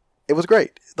egg. It was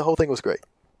great. The whole thing was great.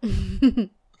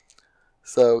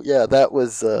 So, yeah, that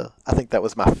was, I think that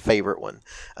was my favorite one.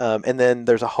 And then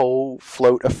there's a whole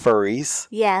float of furries.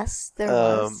 Yes, there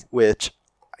was. Which,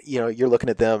 you know, you're looking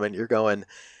at them and you're going,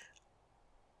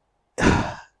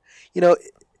 you know,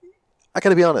 I got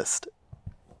to be honest.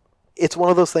 It's one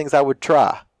of those things I would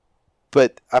try,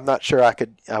 but I'm not sure I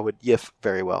would yiff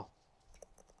very well.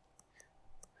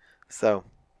 So.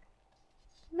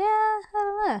 Yeah,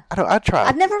 I don't know. I'd try.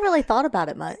 I've never really thought about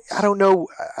it much. I don't know.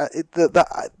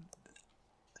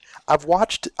 I've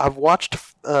watched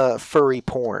furry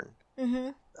porn,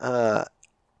 and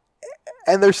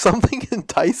there's something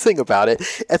enticing about it.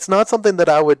 It's not something that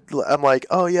I'm like,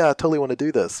 oh yeah, I totally want to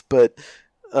do this. But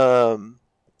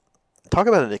talk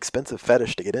about an expensive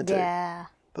fetish to get into. Yeah,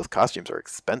 those costumes are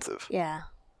expensive. Yeah,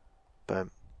 but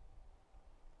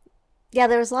yeah,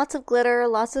 there was lots of glitter,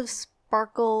 lots of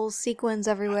sparkles, sequins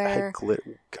everywhere.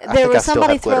 There was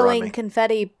somebody throwing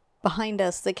confetti behind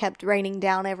us that kept raining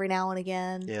down every now and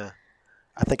again. Yeah.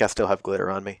 I think I still have glitter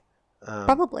on me.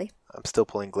 Probably. I'm still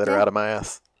pulling glitter out of my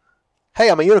ass. Hey,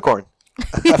 I'm a unicorn.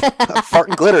 I'm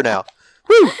farting glitter now.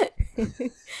 Woo!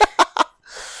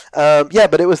 Yeah,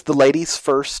 but it was the ladies'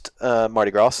 first Mardi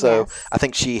Gras, so yes. I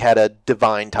think she had a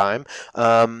divine time.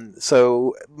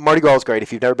 So Mardi Gras is great.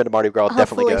 If you've never been to Mardi Gras,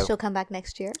 definitely go. Hopefully she'll come back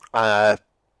next year.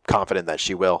 Confident that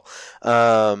she will.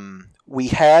 We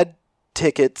had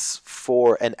tickets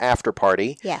for an after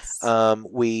party. Yes.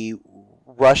 We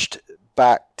rushed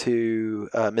back to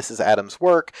Mrs. Adams'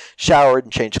 work, showered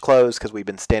and changed clothes because we've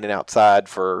been standing outside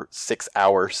for 6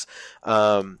 hours.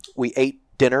 We ate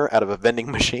dinner out of a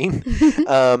vending machine,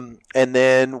 and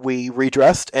then we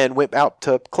redressed and went out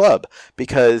to club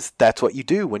because that's what you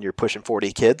do when you're pushing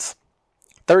 40, kids.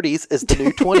 30s is the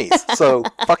new 20s, so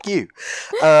fuck you.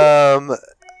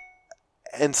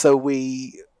 And so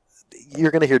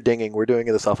you're going to hear dinging. We're doing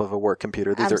this off of a work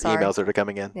computer. These emails that are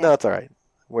coming in. Yeah. No, it's all right.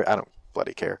 I don't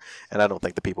bloody care. And I don't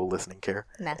think the people listening care.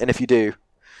 No. And if you do,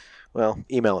 well,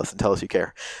 email us and tell us you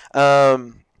care.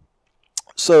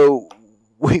 So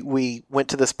we went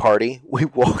to this party. We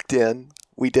walked in.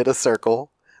 We did a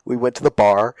circle. We went to the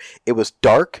bar. It was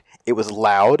dark. It was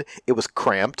loud. It was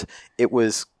cramped. It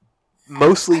was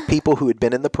mostly people who had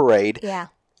been in the parade. Yeah.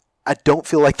 I don't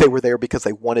feel like they were there because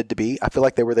they wanted to be. I feel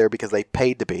like they were there because they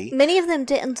paid to be. Many of them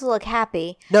didn't look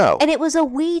happy. No. And it was a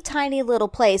wee tiny little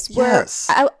place where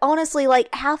honestly,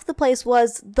 like half the place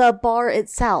was the bar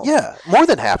itself. Yeah, more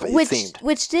than half it seemed.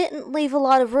 Which didn't leave a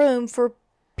lot of room for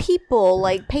people,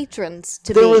 like patrons,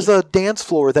 to be. There was a dance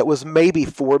floor that was maybe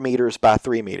 4 meters by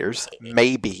 3 meters.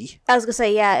 Maybe. I was going to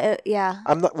say, yeah.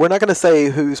 We're not going to say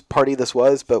whose party this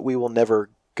was, but we will never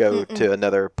go to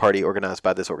another party organized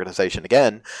by this organization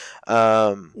again.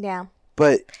 Yeah.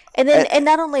 But and then and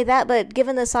not only that, but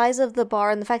given the size of the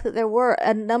bar and the fact that there were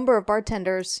a number of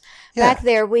bartenders back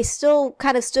there, we still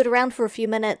kind of stood around for a few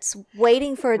minutes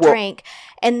waiting for a drink.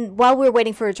 And while we were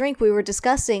waiting for a drink, we were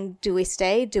discussing, do we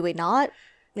stay? Do we not?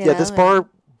 This bar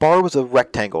was a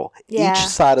rectangle. Yeah. Each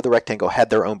side of the rectangle had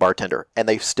their own bartender, and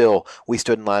we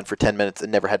stood in line for 10 minutes and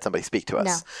never had somebody speak to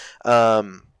us.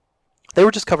 No. They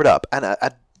were just covered up, and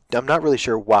I'm not really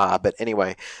sure why, but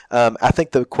anyway, I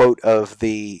think the quote of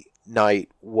the night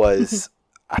was,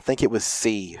 I think it was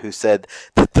C who said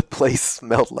that the place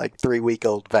smelled like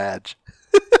 3-week-old vag.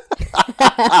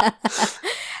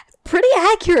 Pretty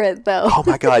accurate, though. Oh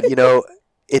my God,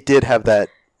 it did have that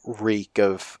reek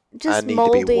of just I need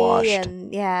moldy to be washed.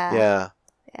 And Yeah,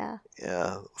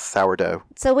 sourdough.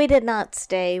 So we did not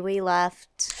stay. We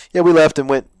left. Yeah, we left and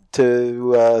went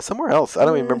to somewhere else. I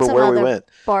don't even remember where we went.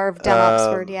 Bar down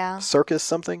Oxford, yeah. Circus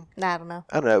something? I don't know.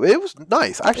 It was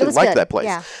nice. I actually liked that place.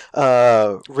 Yeah.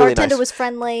 Really Bartender nice. was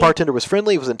friendly. Bartender was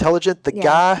friendly. He was intelligent. The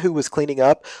guy who was cleaning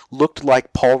up looked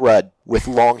like Paul Rudd with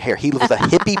long hair. He was a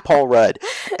hippie Paul Rudd.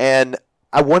 And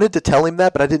I wanted to tell him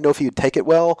that, but I didn't know if he would take it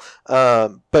well.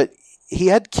 But he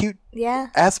had cute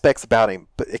aspects about him,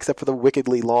 but except for the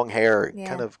wickedly long hair,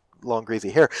 kind of long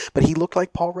greasy hair. But he looked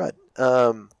like Paul Rudd.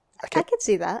 I could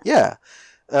see that. Yeah.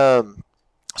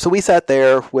 So we sat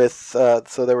there with,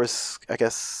 so there was, I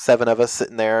guess, 7 of us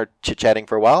sitting there chit-chatting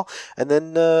for a while. And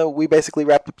then we basically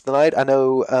wrapped up the night. I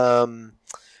know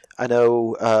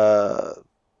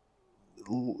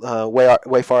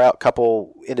Way Far Out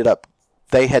couple ended up,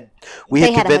 we had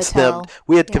convinced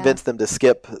them to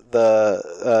skip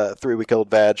the 3-week-old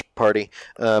vag party,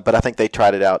 but I think they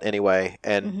tried it out anyway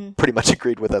and pretty much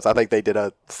agreed with us. I think they did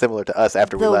similar to us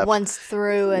after we left. Once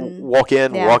through and walk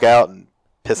in, walk out, and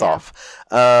piss off.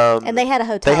 And they had a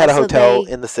hotel. They had a hotel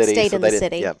in the city, so they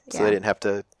didn't have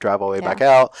to drive all the way back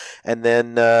out. And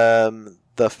then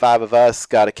the 5 of us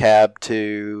got a cab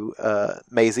to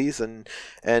Maisie's and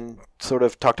sort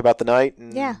of talked about the night,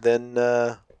 and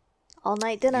then. All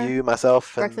night dinner. You,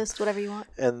 myself, breakfast, whatever you want.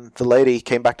 And the lady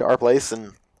came back to our place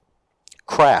and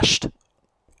crashed,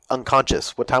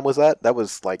 unconscious. What time was that? That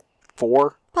was like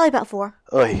 4? Probably about 4.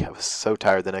 Oh, I was so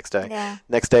tired the next day. Yeah.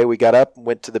 Next day we got up,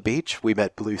 went to the beach. We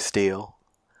met Blue Steel.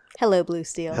 Hello, Blue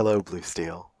Steel. Hello, Blue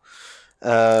Steel.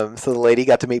 So the lady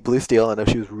got to meet Blue Steel. I know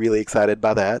she was really excited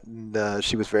by that. And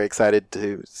she was very excited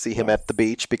to see him at the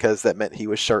beach because that meant he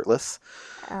was shirtless.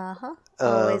 Uh-huh.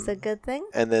 Always a good thing.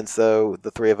 And then so the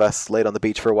 3 of us laid on the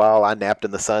beach for a while. I napped in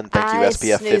the sun. Thank you,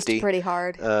 SPF 50. I snoozed pretty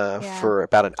hard. For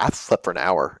about I slept for an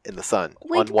hour in the sun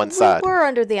on one side. We were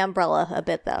under the umbrella a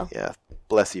bit, though. Yeah.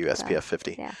 Bless you, SPF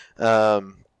 50. Yeah.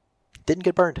 Didn't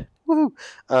get burned. Woohoo.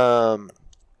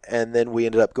 And then we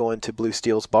ended up going to Blue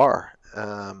Steel's bar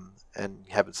and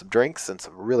having some drinks and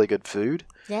some really good food.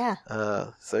 Yeah.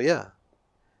 So, yeah.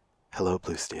 Hello,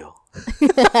 Blue Steel.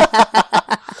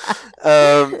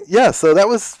 So that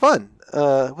was fun.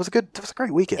 It was a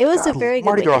great weekend. It was a very good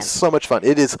Mardi Gras weekend. was so much fun.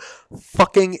 It is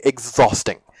fucking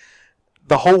exhausting.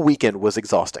 The whole weekend was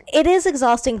exhausting. It is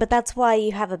exhausting, but that's why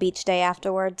you have a beach day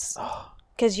afterwards.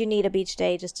 Because you need a beach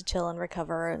day just to chill and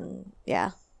recover, and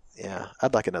yeah. Yeah,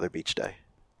 I'd like another beach day,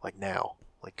 like now.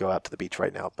 Like go out to the beach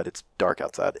right now, but it's dark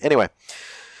outside. Anyway.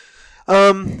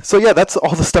 So yeah, that's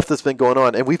all the stuff that's been going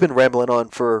on, and we've been rambling on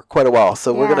for quite a while.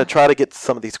 So we're going to try to get to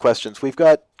some of these questions. We've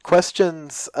got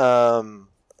questions that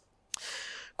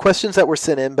were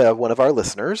sent in by one of our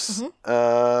listeners.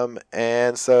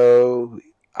 And so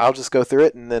I'll just go through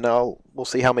it, and then we'll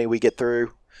see how many we get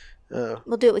through.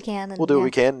 We'll do what we can. We'll do what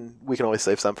we can. We can always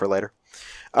save some for later.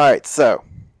 All right, so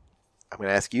I'm going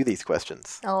to ask you these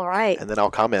questions. All right. And then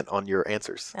I'll comment on your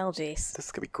answers. Oh, jeez. This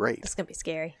is going to be great. This is going to be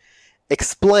scary.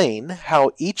 Explain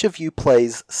how each of you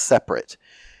plays separate.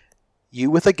 You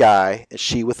with a guy and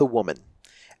she with a woman.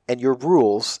 And your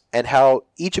rules and how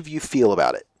each of you feel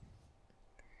about it.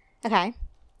 Okay.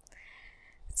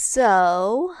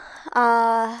 So,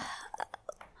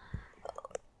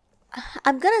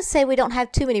 I'm going to say we don't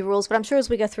have too many rules, but I'm sure as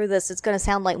we go through this, it's going to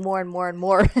sound like more and more and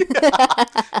more.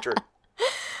 True.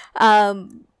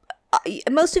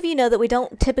 Most of you know that we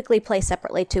don't typically play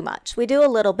separately too much. We do a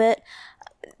little bit,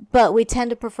 but we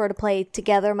tend to prefer to play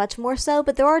together much more so.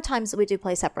 But there are times that we do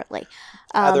play separately.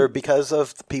 Either because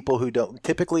of the people who don't,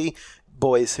 typically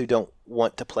boys who don't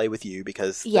want to play with you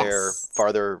because they're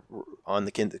farther up on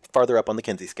the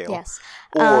Kinsey scale. Yes.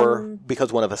 Or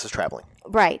because one of us is traveling.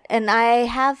 Right. And I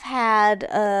have had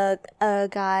a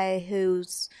guy who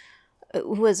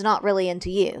was not really into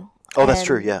you. Oh, that's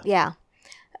true. Yeah. Yeah.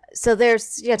 So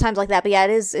there's times like that, but yeah, it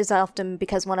is often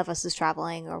because one of us is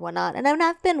traveling or whatnot. And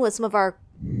I've been with some of our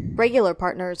regular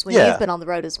partners when you've been on the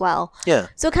road as well. Yeah.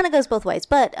 So it kind of goes both ways.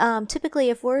 But typically,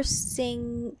 if we're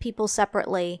seeing people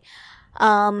separately,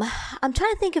 I'm trying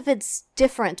to think if it's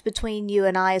different between you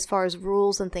and I as far as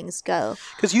rules and things go.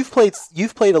 Because you've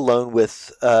played alone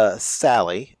with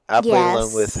Sally. I played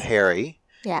alone with Harry.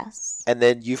 Yes. And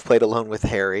then you've played alone with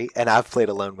Harry, and I've played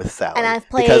alone with Sally. And I've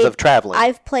played because of traveling.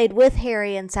 I've played with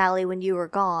Harry and Sally when you were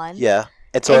gone. Yeah,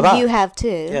 and so have I. You have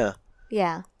too. Yeah.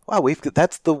 Yeah. Wow,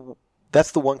 that's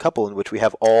the one couple in which we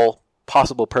have all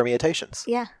possible permutations.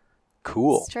 Yeah.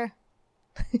 Cool. It's true.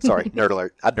 Sorry, nerd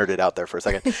alert. I nerded out there for a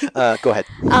second. Go ahead.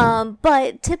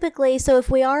 But typically, so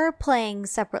if we are playing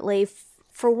separately,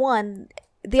 for one,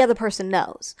 the other person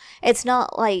knows. It's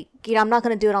not like, I'm not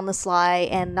going to do it on the sly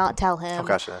and not tell him. Oh,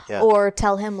 gotcha. Yeah. Or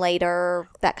tell him later,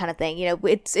 that kind of thing.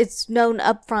 It's known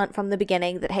up front from the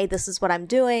beginning that, hey, this is what I'm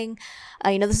doing.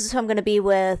 This is who I'm going to be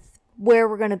with, where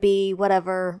we're going to be,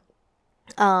 whatever.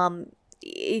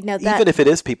 Even if it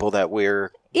is people that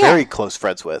we're very close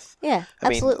friends with. Yeah, I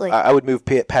absolutely. mean, I would move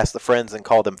past the friends and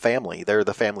call them family. They're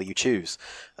the family you choose.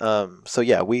 So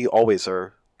yeah, we always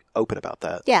are open about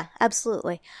that. Yeah,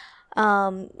 absolutely.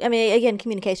 Again,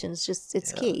 communication is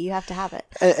it's key. You have to have it.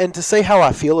 And to say how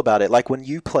I feel about it, like when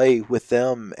you play with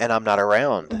them and I'm not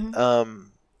around,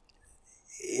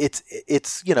 it's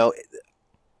it's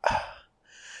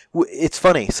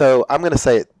funny. So I'm going to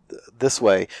say it this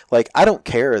way. Like, I don't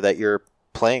care that you're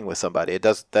playing with somebody.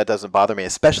 That doesn't bother me,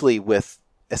 especially with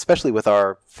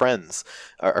our friends,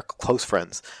 our close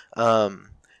friends. Don't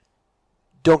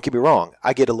get me wrong.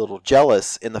 I get a little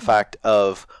jealous in the fact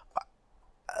of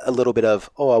a little bit of,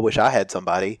 I wish I had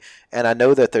somebody. And I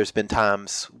know that there's been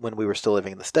times when we were still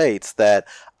living in the States that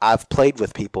I've played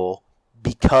with people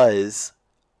because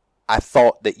I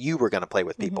thought that you were going to play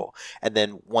with people. And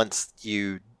then once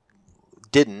you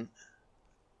didn't,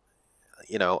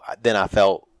 then I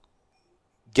felt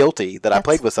guilty that I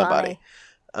played with somebody.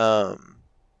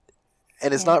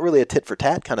 And it's not really a tit for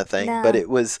tat kind of thing, but it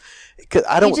was. Cause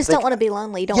I don't. You just don't want to be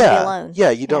lonely. You don't want to be alone.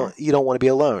 Yeah, you don't. You don't want to be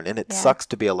alone, and it sucks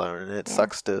to be alone, and it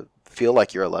sucks to feel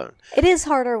like you're alone. It is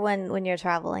harder when you're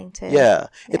traveling too. Yeah,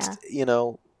 it's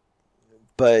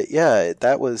but yeah,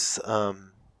 that was.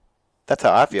 That's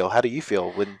how I feel. How do you feel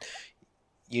when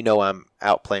I'm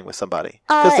out playing with somebody?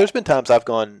 Because there's been times I've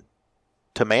gone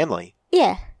to Manly.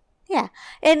 Yeah. Yeah.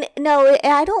 And no,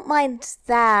 I don't mind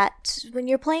that when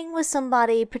you're playing with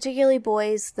somebody, particularly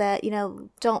boys that,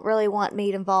 don't really want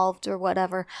me involved or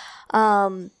whatever.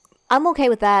 I'm okay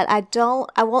with that.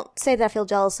 I won't say that I feel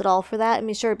jealous at all for that. I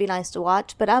mean, sure, it'd be nice to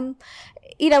watch, but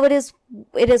it is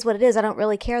what it is. I don't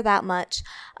really care that much.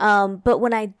 But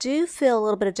when I do feel a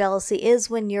little bit of jealousy is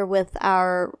when you're with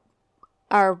our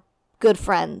good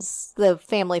friends, the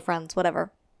family friends,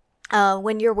 whatever.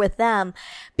 When you're with them,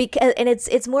 and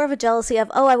it's more of a jealousy of,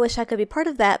 I wish I could be part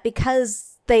of that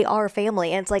because they are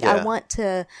family. And it's like, I want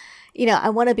to, I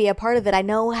want to be a part of it. I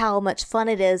know how much fun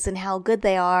it is and how good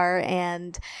they are.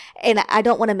 And I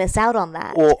don't want to miss out on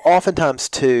that. Well, oftentimes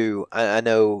too, I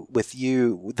know with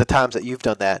you, the times that you've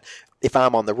done that, if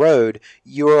I'm on the road,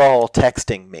 you're all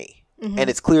texting me and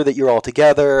it's clear that you're all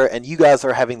together and you guys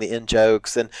are having the in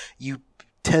jokes and you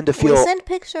tend to feel. We send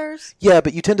pictures. Yeah,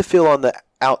 but you tend to feel on the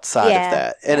outside of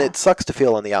that. And it sucks to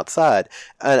feel on the outside.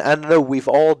 And I know we've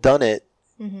all done it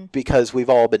because we've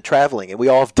all been traveling and we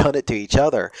all have done it to each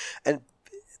other. And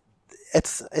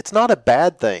it's not a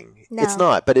bad thing. No. It's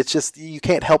not, but it's just you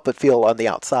can't help but feel on the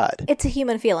outside. It's a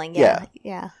human feeling, yeah.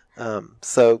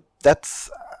 So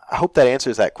I hope that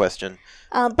answers that question.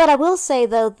 But I will say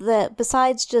though that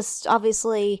besides just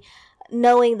obviously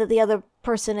knowing that the other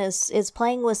person is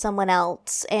playing with someone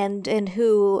else and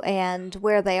who and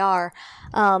where they are,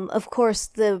 of course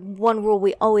the one rule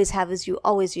we always have is you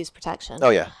always use protection. Oh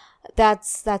yeah,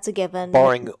 that's a given,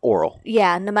 barring oral.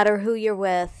 Yeah, no matter who you're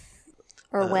with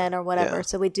or when or whatever. Yeah.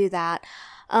 So we do that.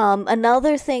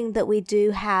 Another thing that we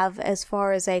do have as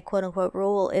far as a quote unquote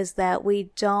rule is that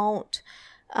we don't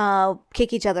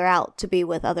kick each other out to be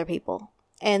with other people.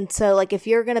 And so, like, if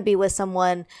you're going to be with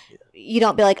someone, you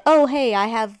don't be like, oh, hey, I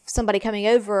have somebody coming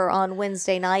over on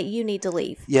Wednesday night. You need to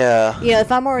leave. Yeah. You know,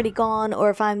 if I'm already gone or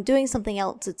if I'm doing something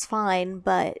else, it's fine.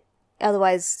 But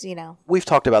otherwise, you know. We've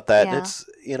talked about that. Yeah. And it's,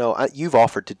 you know, you've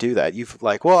offered to do that. You've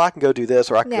like, well, I can go do this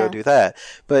or I can go do that.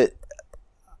 But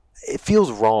it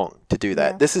feels wrong to do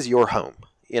that. Yeah. This is your home.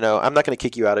 You know, I'm not going to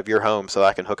kick you out of your home so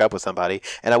I can hook up with somebody.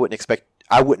 And I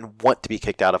wouldn't want to be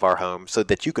kicked out of our home so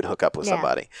that you could hook up with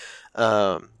somebody.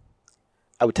 I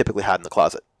would typically hide in the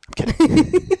closet. I'm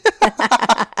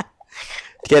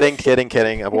kidding.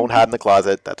 kidding. I won't hide in the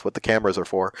closet. That's what the cameras are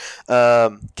for.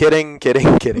 Kidding.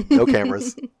 No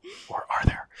cameras. Or are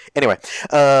there? Anyway,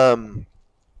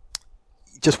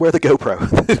 just wear the GoPro.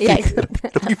 Yeah.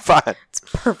 It'll be fine. It's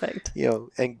perfect. You know,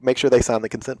 and make sure they sign the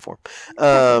consent form.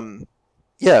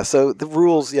 Yeah, so the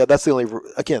rules, that's the only,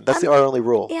 that's our only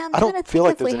rule. Yeah, I don't feel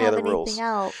like there's any other rules.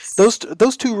 Else. Those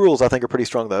two rules I think are pretty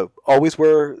strong, though. Always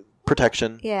wear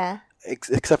protection. Yeah.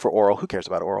 Except for oral. Who cares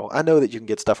about oral? I know that you can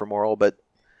get stuff from oral, but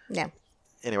yeah.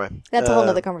 Anyway. That's a whole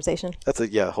other conversation. That's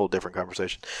a whole different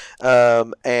conversation.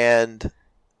 And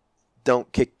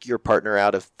don't kick your partner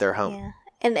out of their home. Yeah.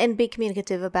 And be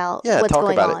communicative about what's talk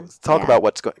going about on. It. Talk about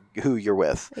who you're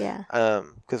with. Yeah.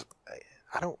 Because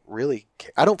I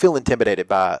don't feel intimidated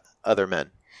by other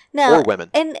men or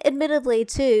women. And admittedly,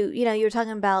 too, you know, you're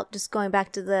talking about just going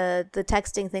back to the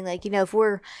texting thing. Like, you know,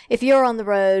 if you're on the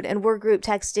road and we're group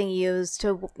texting you as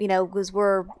to, you know, because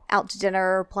we're out to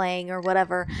dinner or playing or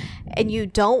whatever, and you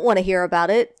don't want to hear about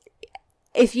it,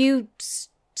 if you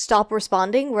stop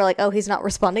responding, we're like, oh, he's not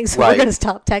responding, so we're going to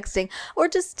stop texting. Or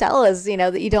just tell us, you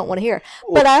know, that you don't want to hear.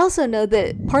 But I also know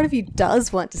that part of you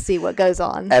does want to see what goes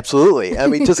on. Absolutely. I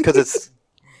mean, just because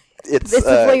it's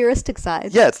the voyeuristic side.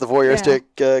 Yeah, it's the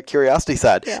voyeuristic curiosity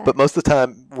side. Yeah. But most of the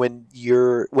time when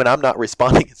I'm not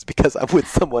responding, it's because I'm with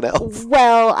someone else.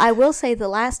 Well, I will say the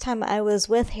last time I was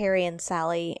with Harry and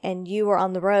Sally and you were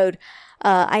on the road,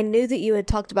 I knew that you had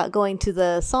talked about going to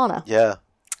the sauna. Yeah.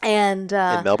 And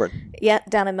in Melbourne. Yeah,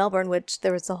 down in Melbourne, which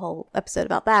there was a whole episode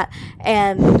about that.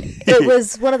 And it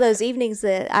was one of those evenings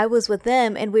that I was with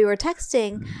them and we were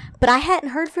texting, but I hadn't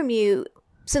heard from you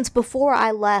since before I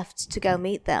left to go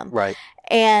meet them. Right.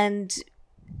 And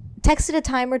texted a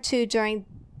time or two during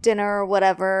dinner or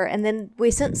whatever, and then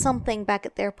we sent something back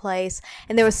at their place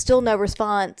and there was still no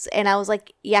response, and I was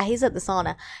like, yeah, he's at the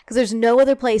sauna, because there's no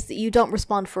other place that you don't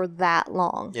respond for that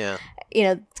long. Yeah. You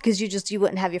know, because you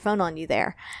wouldn't have your phone on you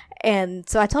there. And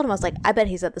so I told him, I was like, I bet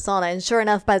he's at the sauna. And sure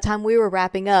enough, by the time we were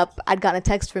wrapping up, I'd gotten a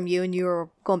text from you and you were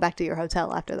going back to your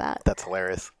hotel after that. That's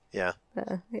hilarious. Yeah.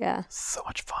 Yeah. So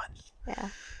much fun.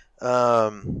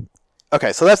 Yeah.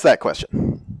 Okay, so that's that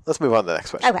question. Let's move on to the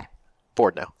next question. Okay.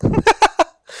 Bored now.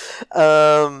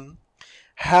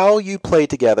 How you play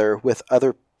together with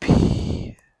other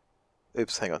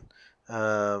Oops, hang on.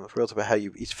 Reels about how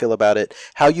you each feel about it.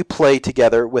 How you play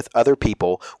together with other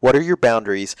people. What are your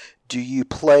boundaries? Do you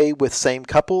play with same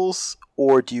couples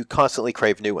or do you constantly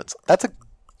crave new ones? That's a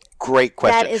great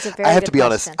question. That is a very I have good to be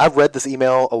honest. question. I read this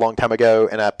email a long time ago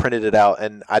and I printed it out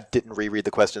and I didn't reread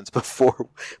the questions before.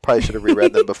 Probably should have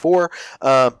reread them before,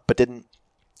 but didn't.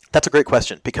 That's a great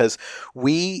question because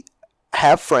we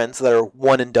have friends that are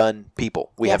one and done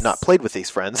people. We have not played with these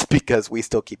friends because we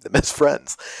still keep them as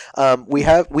friends.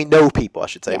 We know people, I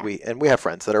should say. Yeah. We have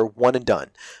friends that are one and done.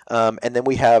 And then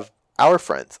we have our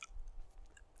friends.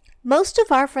 Most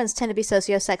of our friends tend to be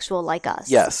sociosexual like us.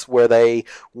 Yes, where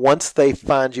once they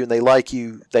find you and they like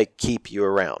you, they keep you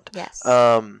around. Yes.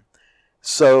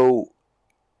 So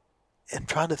I'm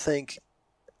trying to think.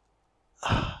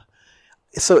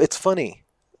 So it's funny.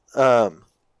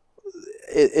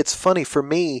 It's funny for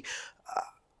me.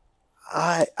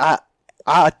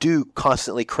 I do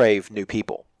constantly crave new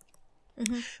people,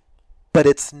 but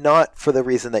it's not for the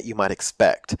reason that you might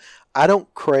expect. I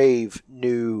don't crave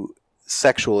new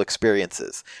sexual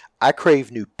experiences. I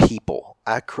crave new people.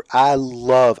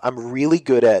 I'm really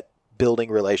good at building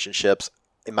relationships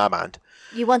in my mind.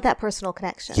 You want that personal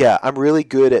connection. Yeah, I'm really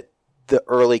good at the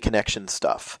early connection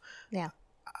stuff. Yeah.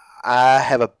 I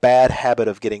have a bad habit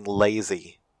of getting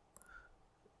lazy.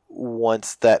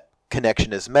 Once that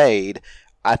connection is made,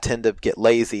 I tend to get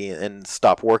lazy and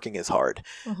stop working as hard.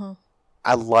 Mm-hmm.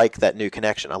 I like that new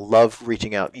connection. I love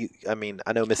reaching out. I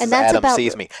know Mrs. Adams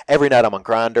sees me. Every night I'm on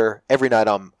Grindr. Every night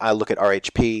I look at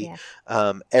RHP.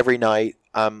 Yeah. Every night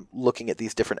I'm looking at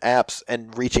these different apps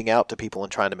and reaching out to people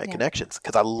and trying to make connections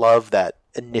because I love that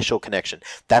initial connection.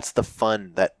 That's the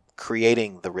fun. That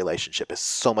creating the relationship is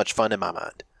so much fun in my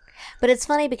mind. But it's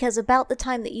funny because about the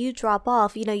time that you drop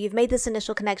off, you know, you've made this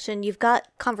initial connection, you've got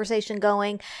conversation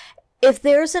going. If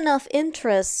there's enough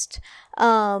interest,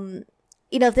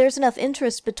 if there's enough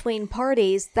interest between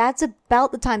parties, that's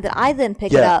about the time that I then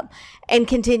pick it up and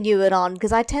continue it on,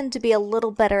 because I tend to be a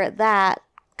little better at that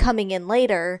coming in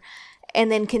later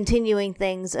and then continuing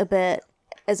things a bit,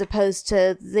 as opposed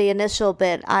to the initial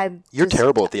bit. You're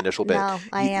terrible at the initial bit. No,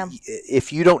 I am.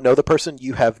 If you don't know the person,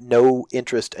 you have no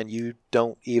interest and you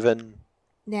don't even...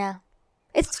 Yeah.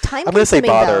 It's time consuming. I'm going to say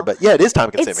bother, though. but yeah, it is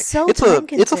time consuming. It's so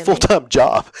It's a full-time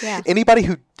job. Yeah. Anybody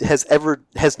who has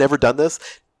never done this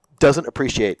doesn't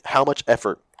appreciate how much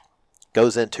effort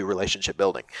goes into relationship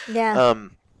building. Yeah.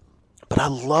 But I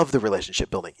love the relationship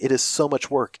building. It is so much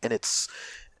work, and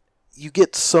you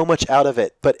get so much out of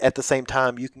it, but at the same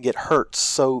time, you can get hurt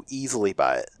so easily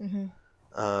by it. Mm-hmm.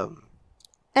 And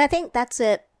I think that's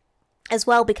it as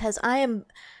well, because I am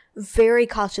very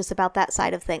cautious about that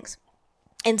side of things.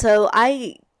 And so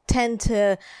I tend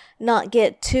to not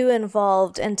get too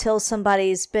involved until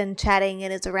somebody's been chatting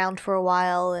and is around for a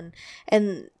while. And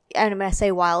when I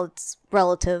say while, it's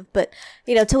relative, but,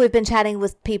 till we've been chatting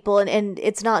with people, and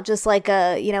it's not just like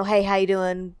hey, how you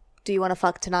doing? Do you want to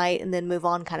fuck tonight? And then move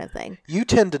on kind of thing. You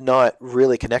tend to not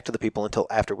really connect to the people until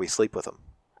after we sleep with them.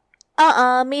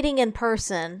 Meeting in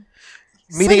person.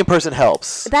 Meeting in person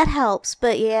helps. That helps,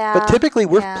 but yeah. But typically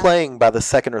we're playing by the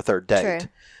second or third date. True.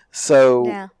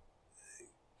 So,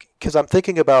 because I'm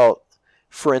thinking about,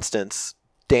 for instance,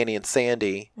 Danny and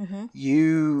Sandy,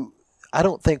 I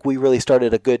don't think we really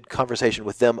started a good conversation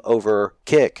with them over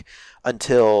Kik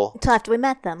until after we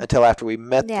met them. Until after we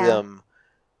met them.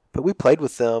 But we played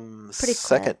with them pretty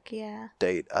second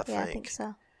date, I think. Yeah, I think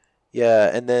so. Yeah,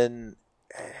 and then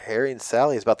Harry and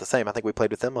Sally is about the same. I think we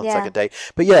played with them on second date.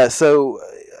 But yeah, so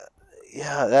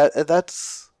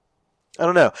that's, I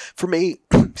don't know. For me,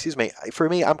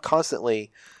 I'm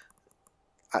constantly,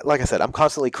 like I said, I'm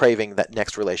constantly craving that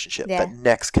next relationship, that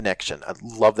next connection. I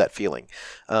love that feeling,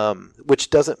 which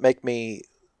doesn't make me,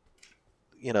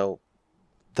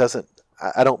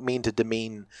 I don't mean to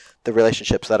demean the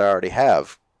relationships that I already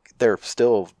have. They're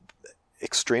still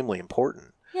extremely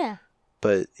important. Yeah.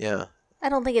 But, yeah. I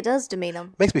don't think it does demean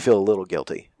them. Makes me feel a little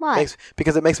guilty. Why?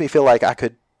 Because it makes me feel like I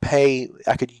could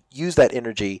use that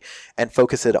energy and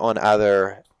focus it on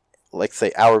either, like,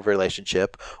 say, our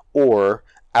relationship or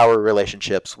our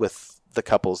relationships with the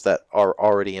couples that are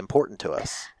already important to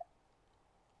us.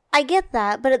 I get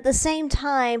that, but at the same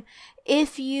time,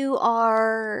 if you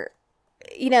are...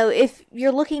 if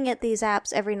you're looking at these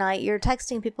apps every night, you're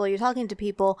texting people, you're talking to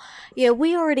people,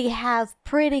 we already have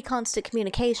pretty constant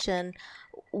communication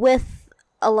with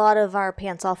a lot of our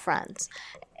pants-off friends.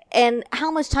 And how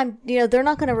much time, they're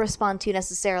not going to respond to you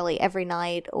necessarily every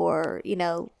night or,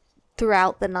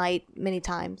 throughout the night many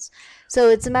times. So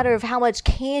it's a matter of how much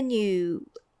can you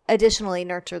additionally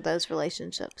nurture those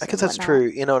relationships. I guess that's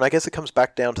true, and I guess it comes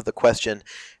back down to the question,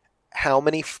 how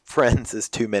many friends is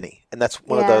too many? And that's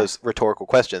one of those rhetorical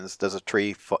questions. If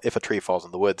a tree falls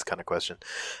in the woods kind of question.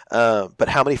 But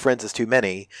how many friends is too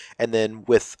many? And then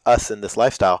with us in this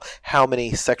lifestyle, how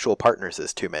many sexual partners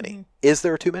is too many? Mm-hmm. Is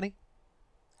there too many?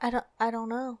 I don't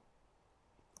know.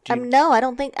 No, I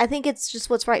don't think. I think it's just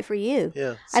what's right for you.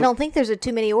 Yeah. I don't think there's a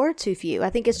too many or too few. I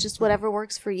think it's just whatever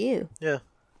works for you. Yeah.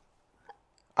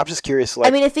 I'm just curious,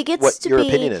 if it gets what to your be,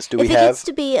 opinion is. If it gets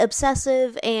to be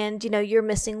obsessive and, you're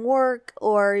missing work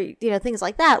or, things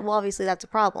like that, well, obviously that's a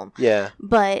problem. Yeah.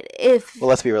 But Well,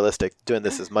 let's be realistic. Doing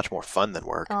this is much more fun than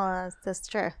work. Oh, that's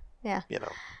true. Yeah.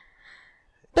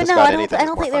 But no, I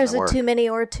don't think there's a too many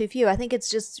or too few. I think it's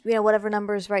just, whatever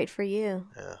number is right for you.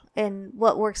 Yeah. And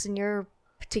what works in your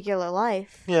particular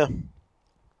life. Yeah.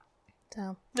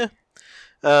 So. Yeah.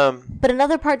 But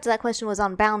another part to that question was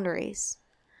on boundaries.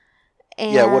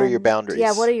 And, what are your boundaries?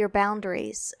 Yeah, what are your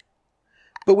boundaries?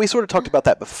 But we sort of talked about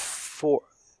that before,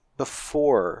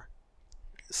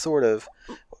 sort of.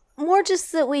 More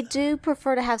just that we do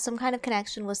prefer to have some kind of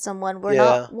connection with someone. We're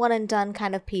not one and done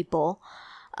kind of people.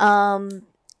 I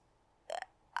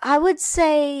would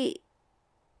say,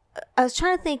 I was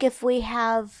trying to think if we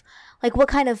have, what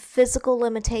kind of physical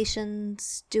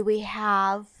limitations do we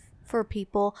have for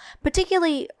people,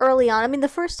 particularly early on. I mean, the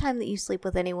first time that you sleep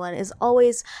with anyone is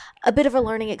always a bit of a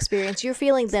learning experience. You're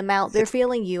feeling them out. They're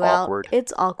feeling you awkward. out.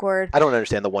 It's awkward. I don't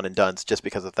understand the one and dones just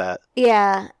because of that.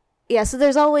 Yeah. Yeah. So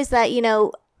there's always that,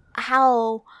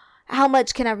 how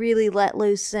much can I really let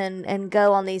loose and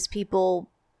go on these people,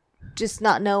 just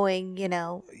not knowing,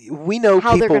 we know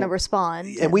how people, they're going to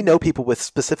respond. And we know people with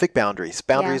specific boundaries.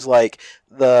 Boundaries like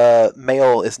the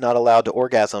male is not allowed to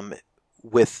orgasm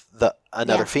with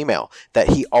another female, that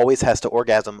he always has to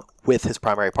orgasm with his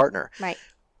primary partner. Right.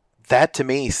 That to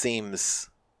me seems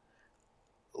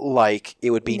like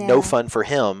it would be no fun for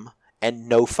him and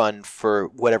no fun for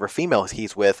whatever female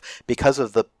he's with because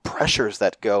of the pressures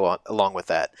that go along with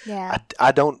that. Yeah.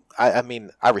 I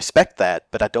mean, I respect that,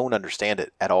 but I don't understand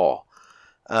it at all.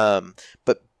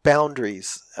 But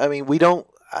boundaries, I mean, we don't,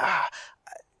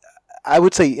 I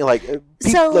would say, like,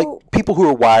 people who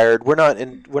are wired, we're not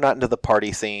into the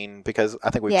party scene, because I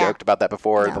think we've joked about that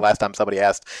before. No. The last time somebody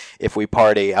asked if we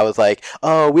party, I was like,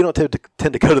 oh, we don't tend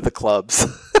to go to the clubs.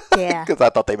 Yeah. Because I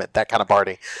thought they meant that kind of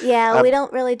party. Yeah, we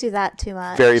don't really do that too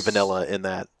much. Very vanilla in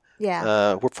that.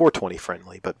 Yeah. We're 420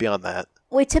 friendly, but beyond that.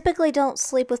 We typically don't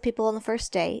sleep with people on the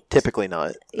first date. Typically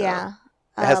not. Yeah.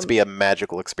 It has to be a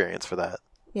magical experience for that.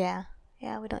 Yeah.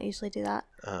 Yeah, we don't usually do that.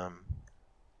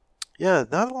 Yeah,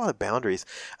 not a lot of boundaries.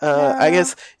 I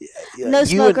guess. No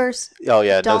smokers. No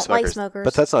don't smokers. Like smokers.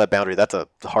 But that's not a boundary. That's a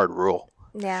hard rule.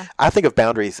 Yeah. I think of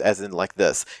boundaries as in like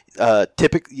this.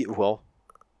 Typically,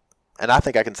 and I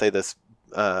think I can say this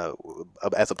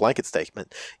as a blanket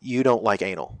statement. You don't like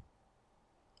anal.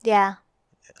 Yeah.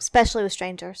 Especially with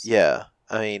strangers. Yeah.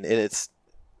 I mean, it's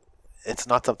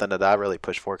not something that I really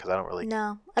push for because I don't really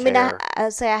No. care. I mean, I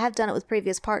would say I have done it with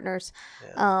previous partners.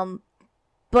 Yeah.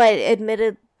 But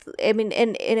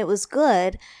and it was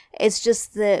good. It's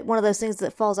just that one of those things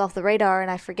that falls off the radar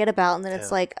and I forget about, and then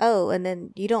it's like, oh, and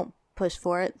then you don't push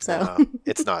for it. So no,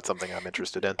 it's not something I'm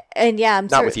interested in. And yeah,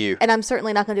 not with you. And I'm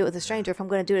certainly not going to do it with a stranger. If I'm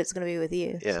going to do it, it's going to be with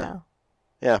you. Yeah. So.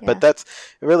 Yeah, but that's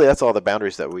all the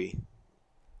boundaries that we.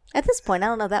 At this point, I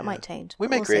don't know. That might change. We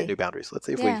may create new boundaries. Let's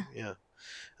see if we. Yeah.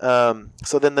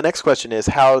 So then the next question is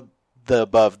how the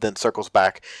above then circles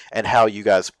back and how you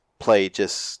guys play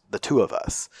just the two of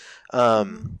us.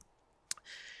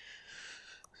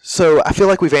 So I feel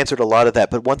like we've answered a lot of that,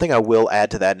 but one thing I will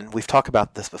add to that, and we've talked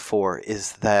about this before,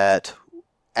 is that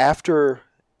after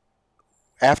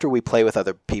we play with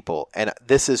other people, and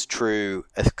this is true,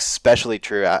 especially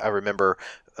true, I remember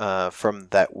from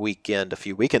that weekend a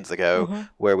few weekends ago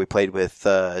where we played with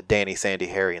Danny, Sandy,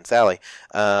 Harry, and Sally.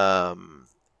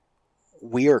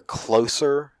 We are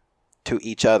closer to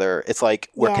each other. It's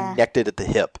like we're connected at the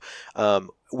hip.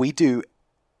 We do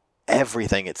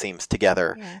everything, it seems,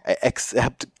 together,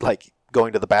 except like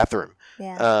going to the bathroom.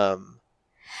 Yeah.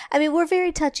 I mean, we're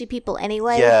very touchy people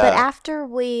anyway, but after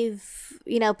we've,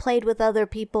 played with other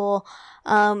people,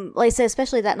 like I said,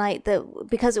 especially that night, that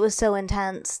because it was so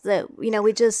intense that,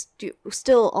 we just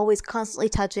still always constantly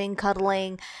touching,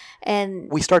 cuddling, and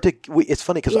we start to, it's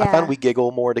funny because I find we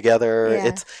giggle more together.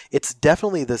 Yeah. It's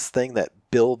definitely this thing that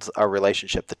builds our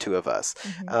relationship, the two of us.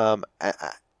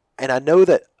 And I know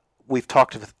that we've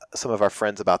talked with some of our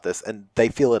friends about this, and they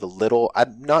feel it a little.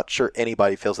 I'm not sure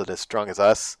anybody feels it as strong as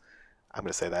us. I'm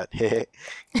going to say that.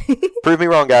 Prove me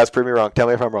wrong, guys. Prove me wrong. Tell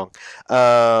me if I'm wrong.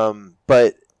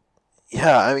 But,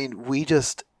 yeah, I mean, we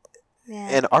just... Yeah.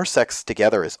 And our sex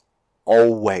together is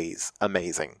always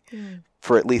amazing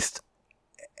for at least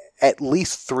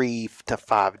 3 to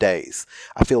 5 days.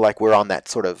 I feel like we're on that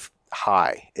sort of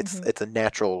high. It's a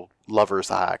natural lover's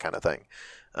high kind of thing.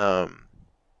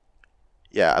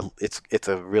 Yeah, it's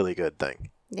a really good thing.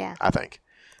 Yeah, I think.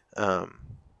 I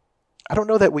don't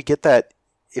know that we get that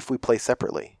if we play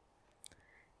separately.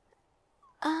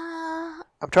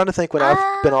 I'm trying to think when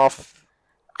I've been off.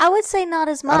 I would say not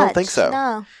as much. I don't think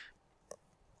so.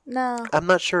 No. I'm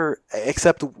not sure.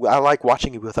 Except I like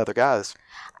watching you with other guys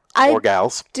or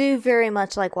gals. I do very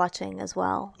much like watching as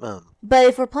well. But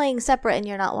if we're playing separate and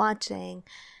you're not watching,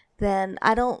 then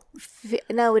I don't.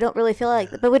 No, we don't really feel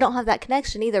like that. But we don't have that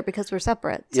connection either because we're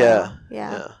separate. So,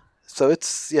 yeah. So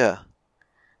it's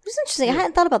It's interesting. I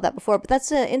hadn't thought about that before, but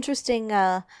that's an interesting.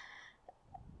 That's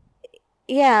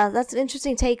an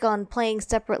interesting take on playing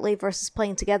separately versus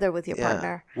playing together with your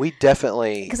partner. We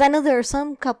definitely, because I know there are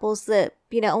some couples that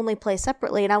only play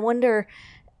separately, and I wonder.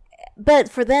 But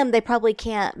for them, they probably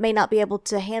may not be able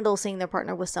to handle seeing their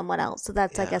partner with someone else. So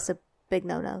that's, I guess, a big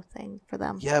no-no thing for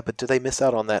them. Yeah, but do they miss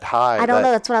out on that high? I don't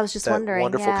know. That's what I was just wondering.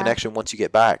 Wonderful connection once you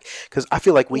get back, because I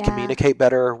feel like we communicate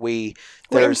better. We're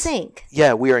in sync.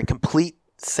 Yeah, we are in complete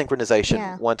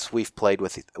synchronization once we've played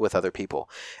with other people,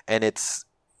 and it's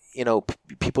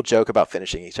people joke about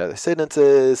finishing each other's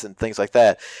sentences and things like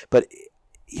that, but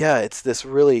it's this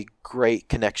really great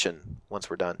connection once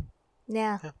we're done.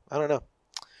 Yeah, I don't know.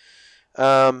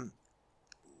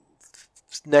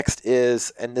 Next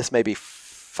is, and this may be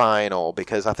final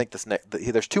because I think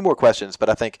there's 2 more questions, but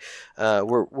I think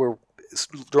we're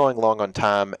drawing long on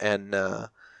time, and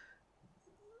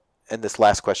this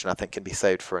last question I think can be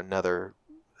saved for another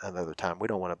time. We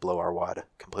don't want to blow our wad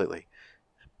completely,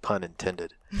 pun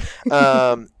intended.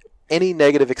 Any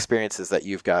negative experiences that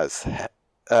you guys have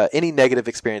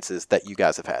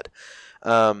had?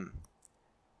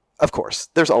 of course,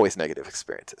 there's always negative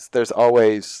experiences. There's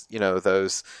always,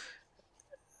 those,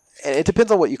 and it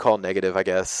depends on what you call negative, I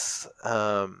guess.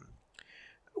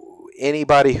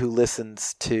 Anybody who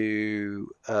listens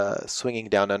to Swinging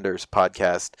Down Under's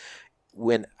podcast,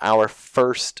 when our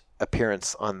first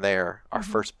appearance on there, our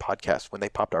first podcast, when they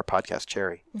popped our podcast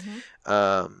cherry,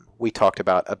 we talked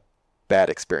about a bad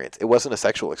experience. It wasn't a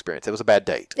sexual experience. It was a bad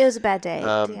date. It was a bad date,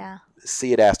 yeah. C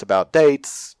had asked about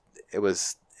dates.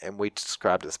 And we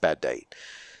described it as bad date.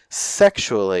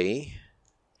 Sexually,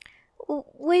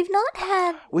 we've not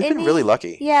had. We've been really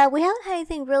lucky. Yeah, we haven't had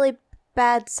anything really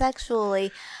bad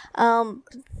sexually.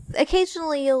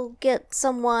 Occasionally, you'll get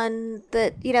someone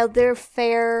that they're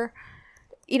fair.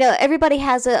 Everybody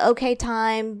has an okay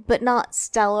time, but not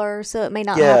stellar, so it may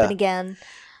not happen again.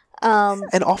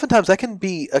 And oftentimes that can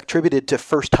be attributed to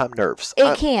first-time nerves.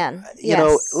 It can.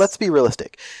 Yes. Let's be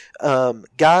realistic.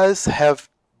 Guys have.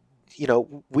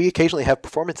 We occasionally have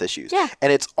performance issues. Yeah.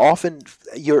 And it's often,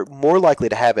 you're more likely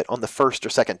to have it on the first or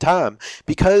second time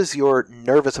because you're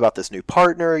nervous about this new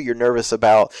partner. You're nervous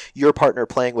about your partner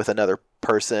playing with another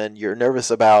person. You're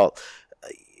nervous about,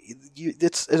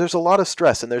 there's a lot of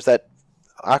stress. And there's that,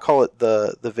 I call it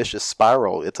the vicious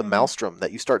spiral. It's a maelstrom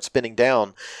that you start spinning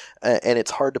down and it's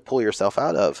hard to pull yourself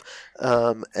out of.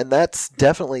 And that's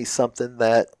definitely something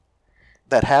that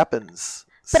happens.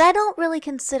 But I don't really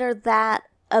consider that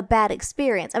a bad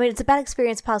experience. I mean, it's a bad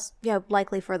experience,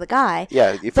 likely for the guy.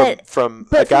 Yeah, from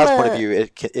a guy's point of view,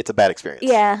 it's a bad experience.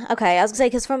 Yeah, okay. I was going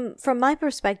to say, because from my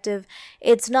perspective,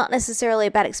 it's not necessarily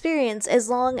a bad experience as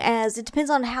long as it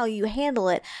depends on how you handle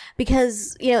it.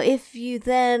 Because, if you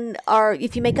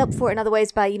make up for it in other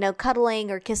ways by,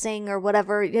 cuddling or kissing or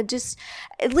whatever, just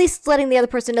at least letting the other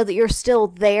person know that you're still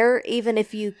there, even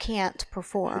if you can't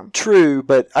perform. True,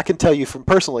 but I can tell you from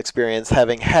personal experience,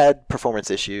 having had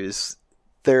performance issues,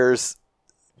 there's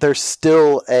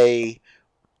still like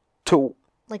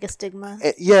a stigma.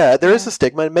 Yeah, there is a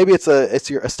stigma, and maybe it's a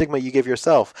stigma you give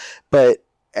yourself. But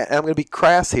and I'm going to be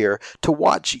crass here.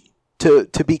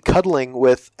 To be cuddling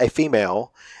with a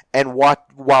female and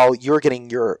while you're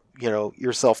getting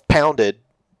yourself pounded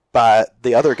by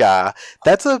the other guy.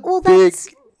 That's a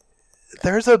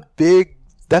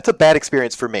bad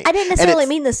experience for me. I didn't necessarily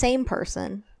mean the same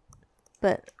person,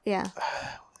 but yeah,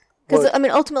 because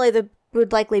ultimately there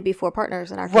would likely be 4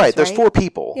 partners in our case, right? There's 4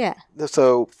 people. Yeah.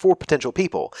 So 4 potential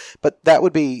people. But that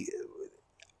would be...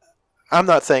 I'm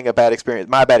not saying a bad experience.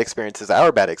 My bad experience is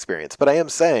our bad experience. But I am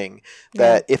saying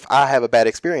that if I have a bad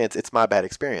experience, it's my bad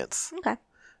experience. Okay.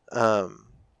 And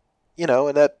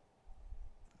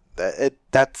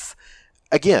that's...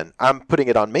 Again, I'm putting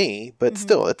it on me, but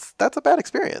still, that's a bad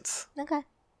experience. Okay.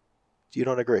 You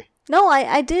don't agree? No,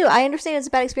 I do. I understand it's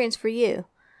a bad experience for you.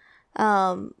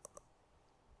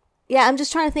 Yeah, I'm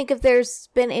just trying to think if there's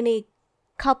been any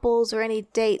couples or any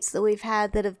dates that we've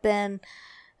had that have been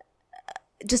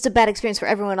just a bad experience for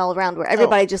everyone all around, where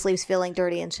everybody just leaves feeling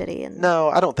dirty and shitty. And no,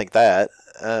 I don't think that.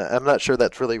 I'm not sure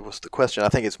that really was the question. I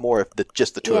think it's more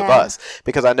just the two of us,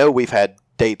 because I know we've had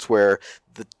dates where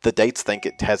the dates think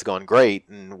it has gone great,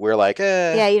 and we're like,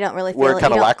 yeah, you don't really feel we're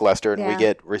kind of lackluster, and yeah. we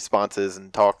get responses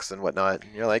and talks and whatnot,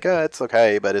 and you're like, it's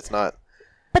okay, but it's not.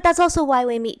 But that's also why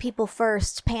we meet people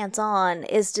first, pants on,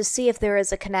 is to see if there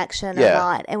is a connection or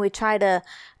not, and we try to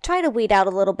weed out a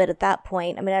little bit at that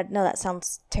point. I mean, I know that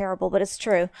sounds terrible, but it's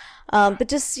true. But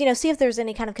just see if there's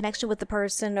any kind of connection with the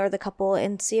person or the couple,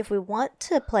 and see if we want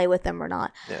to play with them or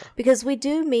not. Yeah. Because we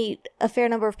do meet a fair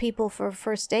number of people for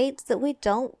first dates that we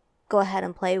don't go ahead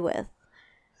and play with.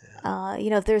 Yeah.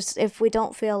 If we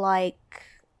don't feel like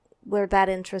we're that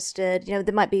interested,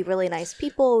 they might be really nice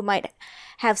people, we might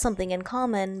have something in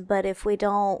common, but if we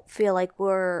don't feel like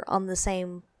we're on the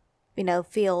same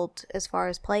field as far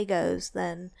as play goes,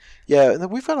 then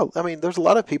and we've found there's a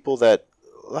lot of people that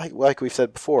like we've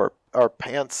said before are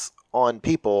pants on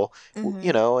people, and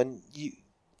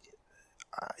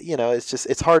it's just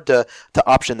it's hard to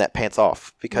option that pants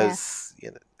off, because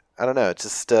I don't know, it's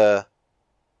just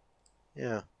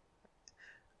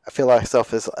I feel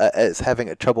myself as having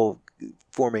a trouble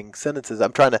forming sentences.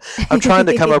 I'm trying to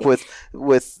come up with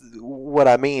what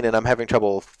I mean, and I'm having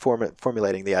trouble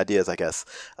formulating the ideas, I guess.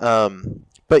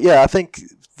 But yeah, I think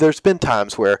there's been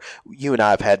times where you and I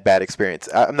have had bad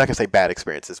experiences. I'm not gonna say bad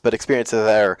experiences, but experiences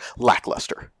that are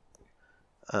lackluster.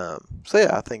 So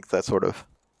yeah, I think that's sort of.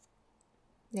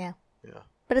 Yeah.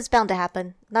 But it's bound to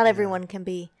happen. Not everyone can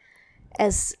be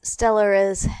as stellar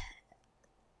as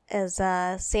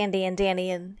Sandy and Danny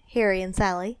and Harry and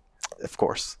Sally. Of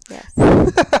course. Yes.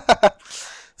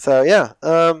 So yeah,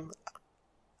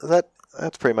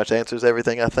 that's pretty much answers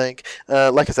everything, I think.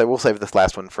 Like I said, we'll save this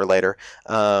last one for later.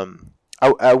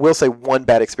 I will say one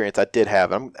bad experience I did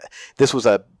have. This was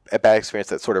a bad experience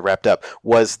that sort of wrapped up.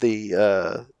 Was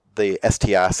the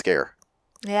STI scare.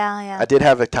 Yeah. I did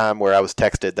have a time where I was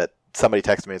texted that somebody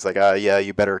texted me. It's like, yeah,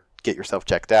 you better get yourself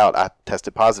checked out. I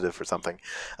tested positive for something.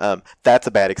 That's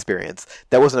a bad experience.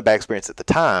 That wasn't a bad experience at the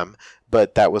time,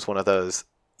 but that was one of those,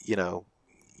 you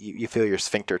feel your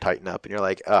sphincter tighten up and you're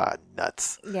like,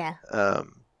 nuts. Yeah.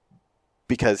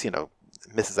 Because,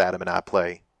 Mrs. Adam and I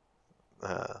play,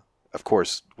 of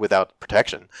course, without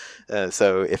protection.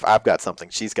 So if I've got something,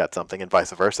 she's got something and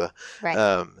vice versa.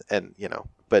 Right.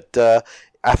 But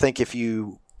I think if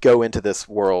you go into this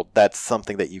world, that's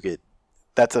something that you get,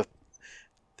 it's a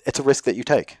risk that you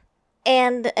take.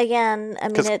 And again, I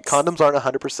mean, because condoms aren't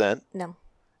 100%. No.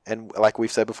 And like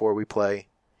we've said before, we play.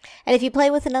 And if you play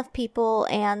with enough people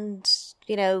and,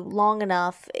 long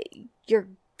enough, you're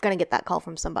going to get that call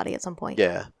from somebody at some point.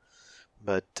 Yeah.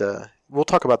 But we'll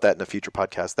talk about that in a future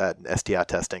podcast, that and STI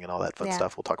testing and all that fun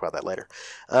stuff. We'll talk about that later.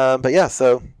 But yeah,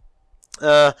 so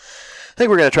I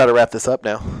think we're going to try to wrap this up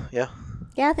now. Yeah.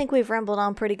 Yeah, I think we've rambled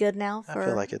on pretty good now I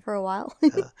feel like it. for a while.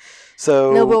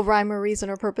 So no real rhyme or reason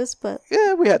or purpose, but...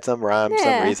 Yeah, we had some rhyme,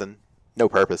 some reason. No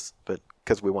purpose, but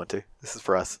because we want to. This is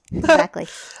for us. Exactly.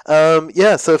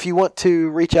 So if you want to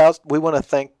reach out, we want to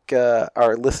thank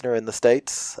our listener in the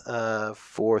States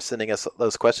for sending us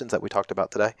those questions that we talked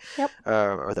about today. Yep.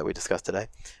 Or that we discussed today.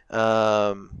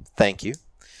 Thank you.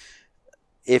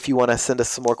 If you want to send us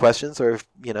some more questions, or if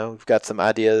you've got some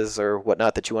ideas or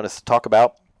whatnot that you want us to talk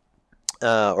about,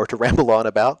 or to ramble on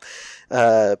about,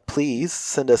 please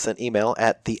send us an email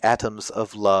at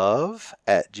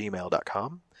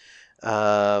theatomsoflove@gmail.com.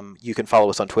 You can follow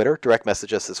us on Twitter, direct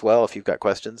message us as well if you've got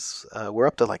questions. We're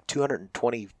up to like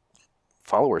 220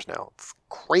 followers now. It's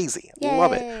crazy. Yay.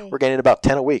 Love it. We're gaining about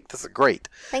 10 a week. This is great.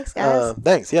 Thanks, guys.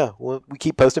 Thanks. Yeah. We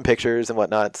keep posting pictures and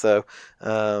whatnot. So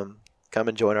come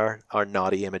and join our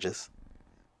naughty images.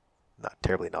 Not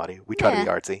terribly naughty. We try to be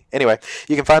artsy. Anyway,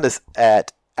 you can find us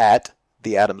at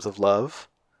The Atoms of Love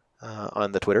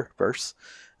on the Twitterverse.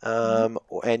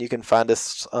 And you can find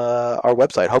us our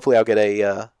website. Hopefully I'll get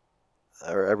a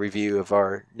review of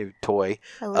our new toy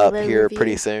up here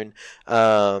pretty soon.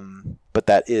 But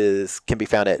that can be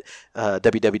found at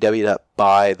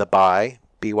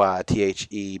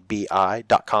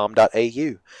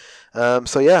www.bythebi.com.au.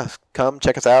 So yeah, come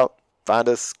check us out, find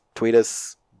us, tweet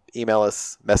us, email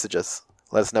us, message us.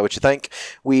 Let us know what you think.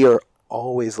 We are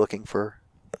always looking for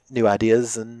new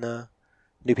ideas and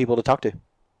new people to talk to.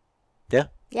 Yeah?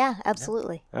 Yeah,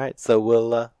 absolutely. Yeah. All right, so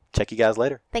we'll check you guys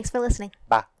later. Thanks for listening.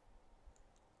 Bye.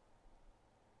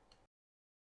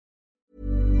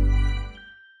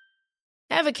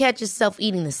 Ever catch yourself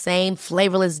eating the same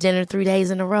flavorless dinner 3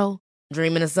 days in a row?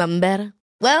 Dreaming of something better?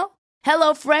 Well,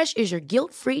 HelloFresh is your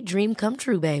guilt-free dream come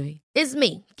true, baby. It's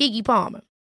me, Keke Palmer.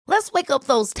 Let's wake up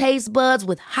those taste buds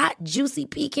with hot, juicy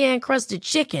pecan-crusted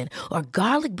chicken or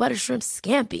garlic butter shrimp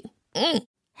scampi.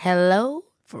 Hello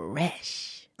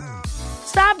Fresh.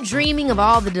 Stop dreaming of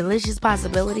all the delicious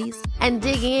possibilities and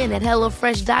dig in at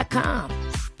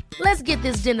HelloFresh.com. Let's get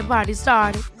this dinner party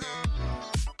started.